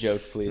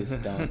 Joke, please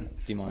don't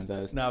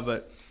demonetize. No,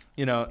 but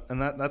you know, and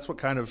that's what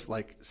kind of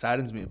like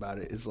saddens me about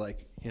it is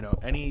like, you know,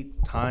 any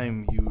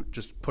time you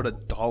just put a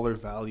dollar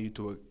value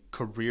to a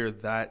career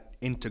that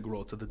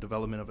integral to the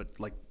development of a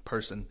like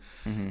person,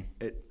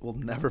 it will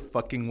never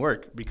fucking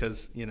work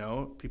because, you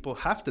know, people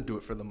have to do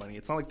it for the money.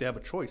 It's not like they have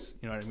a choice.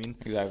 You know what I mean?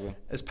 Exactly.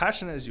 As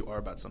passionate as you are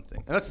about something,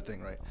 and that's the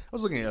thing, right? I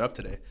was looking it up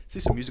today. See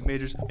some music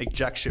majors make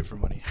jack shit for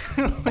money.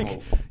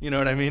 Like, you know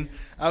what I mean?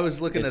 I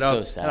was looking it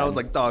up, and I was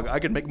like, dog, I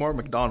could make more at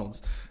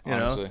McDonald's. You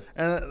Honestly. know,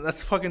 and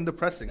that's fucking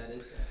depressing. That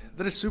is sad.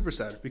 That is super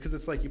sad because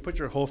it's like you put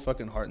your whole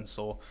fucking heart and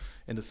soul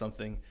into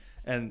something,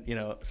 and you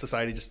know,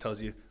 society just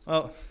tells you,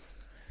 well,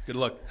 good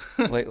luck.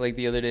 like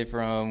the other day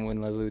from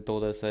when Leslie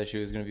told us that she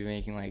was going to be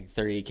making like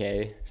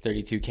 30K,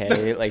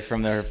 32K, like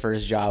from her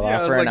first job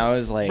offer. And I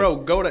was like, bro,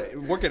 go to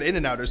work at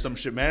In-N-Out or some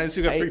shit, man.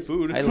 You got free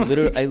food. I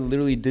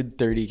literally did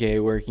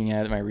 30K working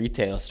at my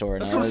retail store.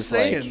 And That's I what I'm was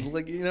saying.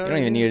 Like, you know, you don't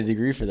even need a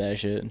degree for that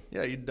shit.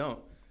 Yeah, you don't.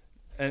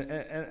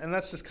 And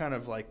that's just kind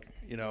of like,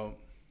 you know,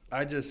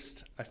 I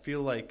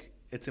feel like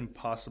it's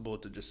impossible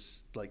to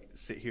just like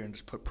sit here and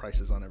just put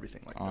prices on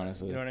everything like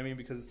Honestly. that. You know what I mean?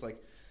 Because it's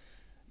like,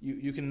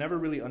 you can never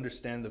really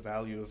understand the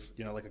value of,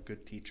 you know, like a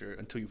good teacher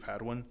until you've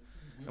had one.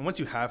 And once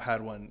you have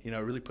had one, you know,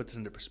 it really puts it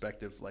into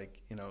perspective.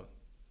 Like, you know,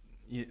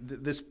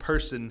 this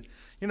person,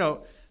 you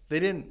know,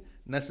 they didn't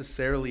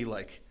necessarily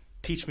like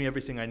teach me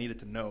everything I needed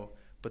to know,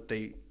 but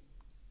they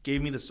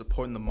gave me the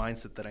support and the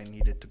mindset that I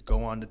needed to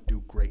go on to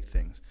do great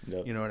things.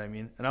 Yep. You know what I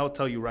mean? And I will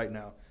tell you right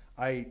now,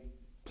 I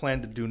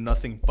plan to do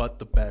nothing but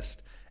the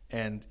best.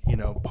 And, you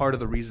know, part of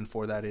the reason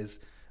for that is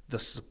the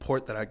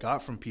support that I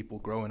got from people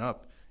growing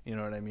up. You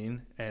know what I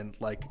mean? And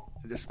like,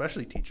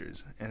 especially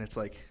teachers. And it's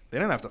like, they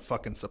don't have to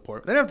fucking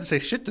support. They don't have to say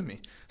shit to me.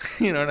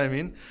 You know what I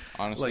mean?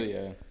 Honestly, like,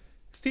 yeah.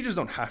 Teachers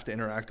don't have to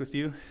interact with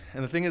you.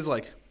 And the thing is,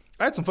 like,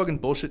 I had some fucking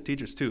bullshit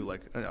teachers too.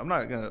 Like, I'm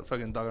not going to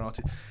fucking dog it all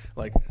to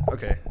like,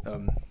 okay,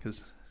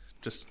 because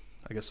just,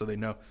 I guess so they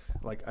know.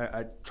 Like,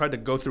 I tried to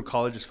go through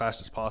college as fast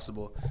as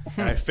possible.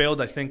 And I failed,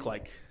 I think,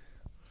 like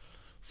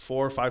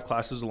 4 or 5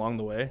 classes along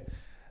the way.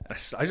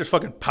 I just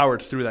fucking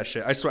powered through that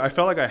shit. I swear, I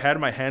felt like I had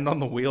my hand on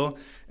the wheel,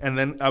 and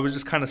then I was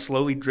just kind of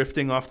slowly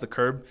drifting off the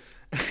curb,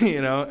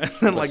 you know. And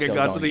then like I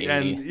got to the 80.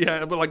 End,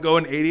 yeah, but like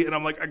going 80, and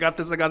I'm like, I got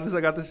this.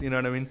 You know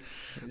what I mean?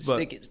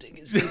 Stick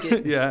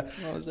it. Yeah,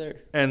 I was there.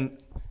 And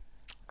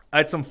I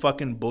had some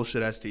fucking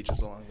bullshit ass teachers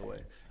along the way.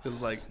 Because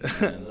like,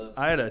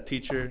 I had a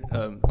teacher.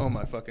 Oh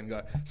my fucking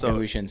god! So maybe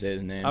we shouldn't say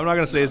his name. I'm not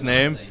gonna say his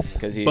name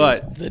because he's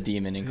the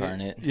demon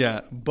incarnate.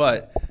 Yeah,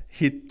 but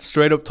he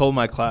straight up told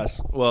my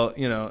class, well,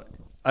 you know,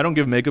 I don't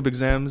give makeup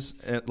exams.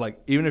 And like,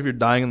 even if you're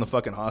dying in the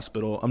fucking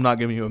hospital, I'm not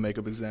giving you a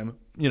makeup exam.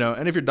 You know,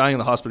 and if you're dying in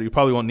the hospital, you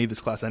probably won't need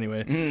this class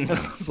anyway. And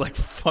I was like,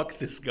 fuck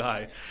this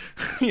guy,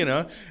 you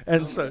know.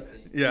 And so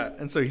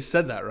he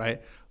said that,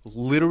 right?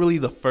 Literally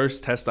the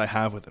first test I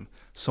have with him,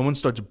 someone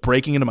starts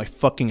breaking into my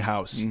fucking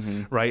house,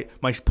 right?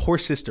 My poor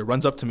sister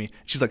runs up to me.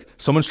 She's like,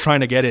 someone's trying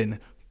to get in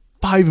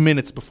 5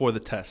 minutes before the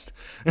test.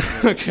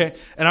 Okay.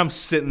 And I'm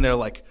sitting there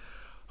like,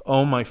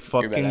 oh my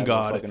fucking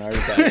god. Fucking heart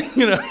attack.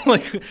 You know,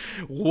 like,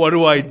 what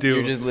do I do?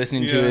 You're just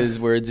listening to his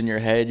words in your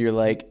head. You're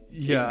like,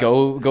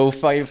 go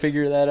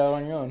figure that out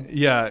on your own.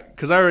 Yeah.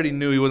 Cause I already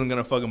knew he wasn't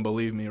going to fucking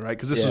believe me. Right.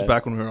 Cause this was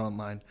back when we were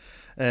online.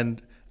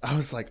 And I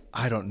was like,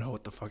 I don't know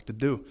what the fuck to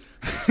do.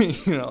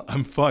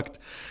 I'm fucked.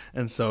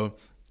 And so,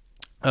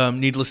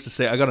 needless to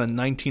say, I got a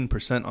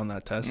 19% on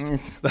that test.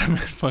 That man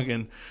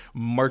fucking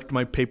marked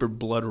my paper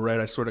blood red.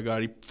 I swear to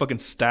God, he fucking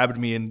stabbed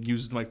me and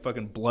used my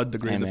fucking blood to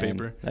grade the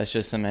paper. That's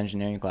just some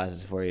engineering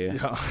classes for you.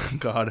 Yeah,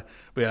 God.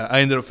 But yeah,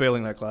 I ended up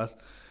failing that class.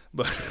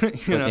 But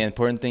the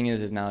important thing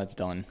is now it's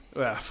done.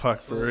 Yeah,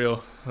 fuck, for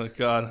real. Like,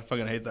 God, I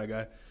fucking hate that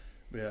guy.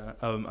 But yeah,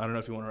 I don't know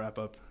if you want to wrap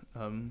up.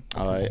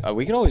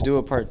 We could always do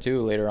a part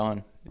 2 later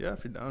on. Yeah,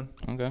 if you're down.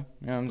 Okay.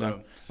 Yeah, I'm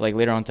done. Like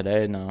later on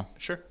today? No.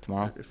 Sure.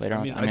 Tomorrow? Later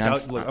on?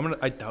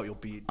 I doubt you'll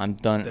be I'm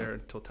done there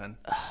until 10.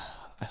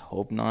 I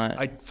hope not.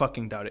 I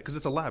fucking doubt it because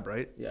it's a lab,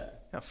 right? Yeah.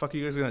 Yeah, fuck are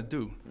you guys gonna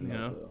do?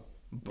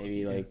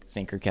 Maybe like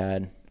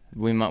Tinkercad.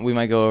 We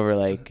might go over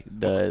like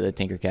the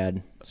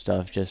Tinkercad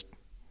stuff. Just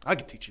I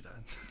could teach you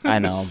that. I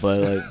know, but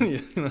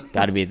like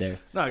gotta be there.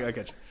 No, I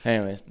got you.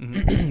 Anyways,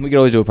 we could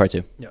always do a part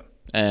 2. Yeah.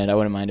 And I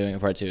wouldn't mind doing a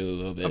part 2 a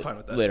little bit I'm fine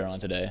with that. later on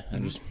today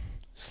and just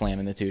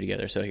slamming the two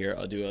together. So here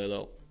I'll do a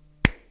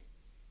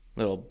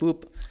little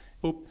boop,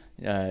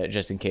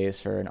 just in case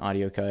for an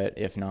audio cut.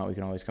 If not, we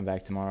can always come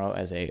back tomorrow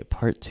as a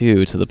part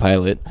 2 to the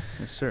pilot.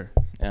 Yes, sir.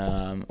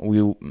 I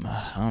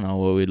don't know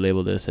what we'd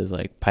label this as,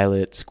 like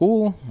pilot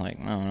school. Like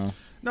I don't know.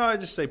 No, I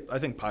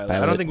think pilot.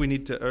 I don't think we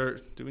need to. Or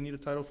do we need a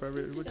title for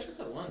every? It's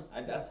episode 1.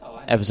 That's how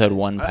I. Episode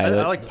 1 pilot.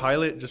 I like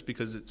pilot just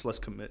because it's less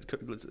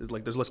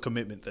like there's less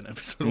commitment than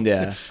episode 1.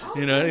 Yeah.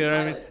 You know what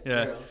I mean?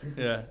 Yeah. Zero.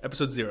 Yeah.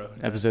 Episode 0.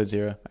 Yeah. Episode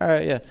 0. All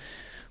right. Yeah.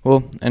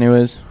 Well,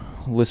 anyways,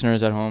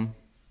 listeners at home,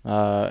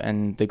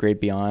 and the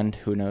great beyond,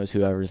 who knows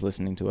whoever's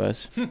listening to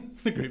us.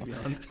 The great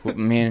beyond.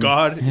 Man,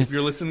 God, if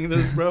you're listening to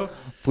this, bro,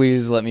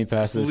 please let me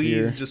pass this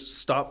year. please just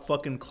stop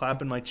fucking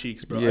clapping my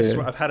cheeks, bro. I Yeah.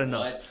 swear, I've had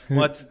enough.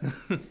 What?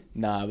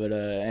 Nah, but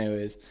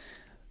anyways,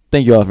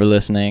 thank you all for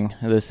listening.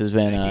 This has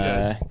been Thank you,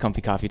 guys.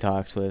 Comfy Coffee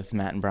Talks with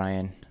Matt and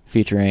Brian,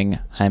 featuring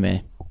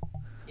Jaime,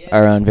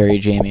 our own very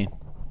Jamie.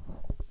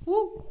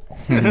 Woo.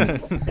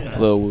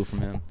 Little woo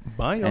from him.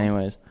 Bye, y'all.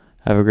 Anyways,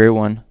 have a great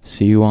one.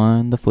 See you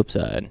on the flip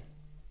side.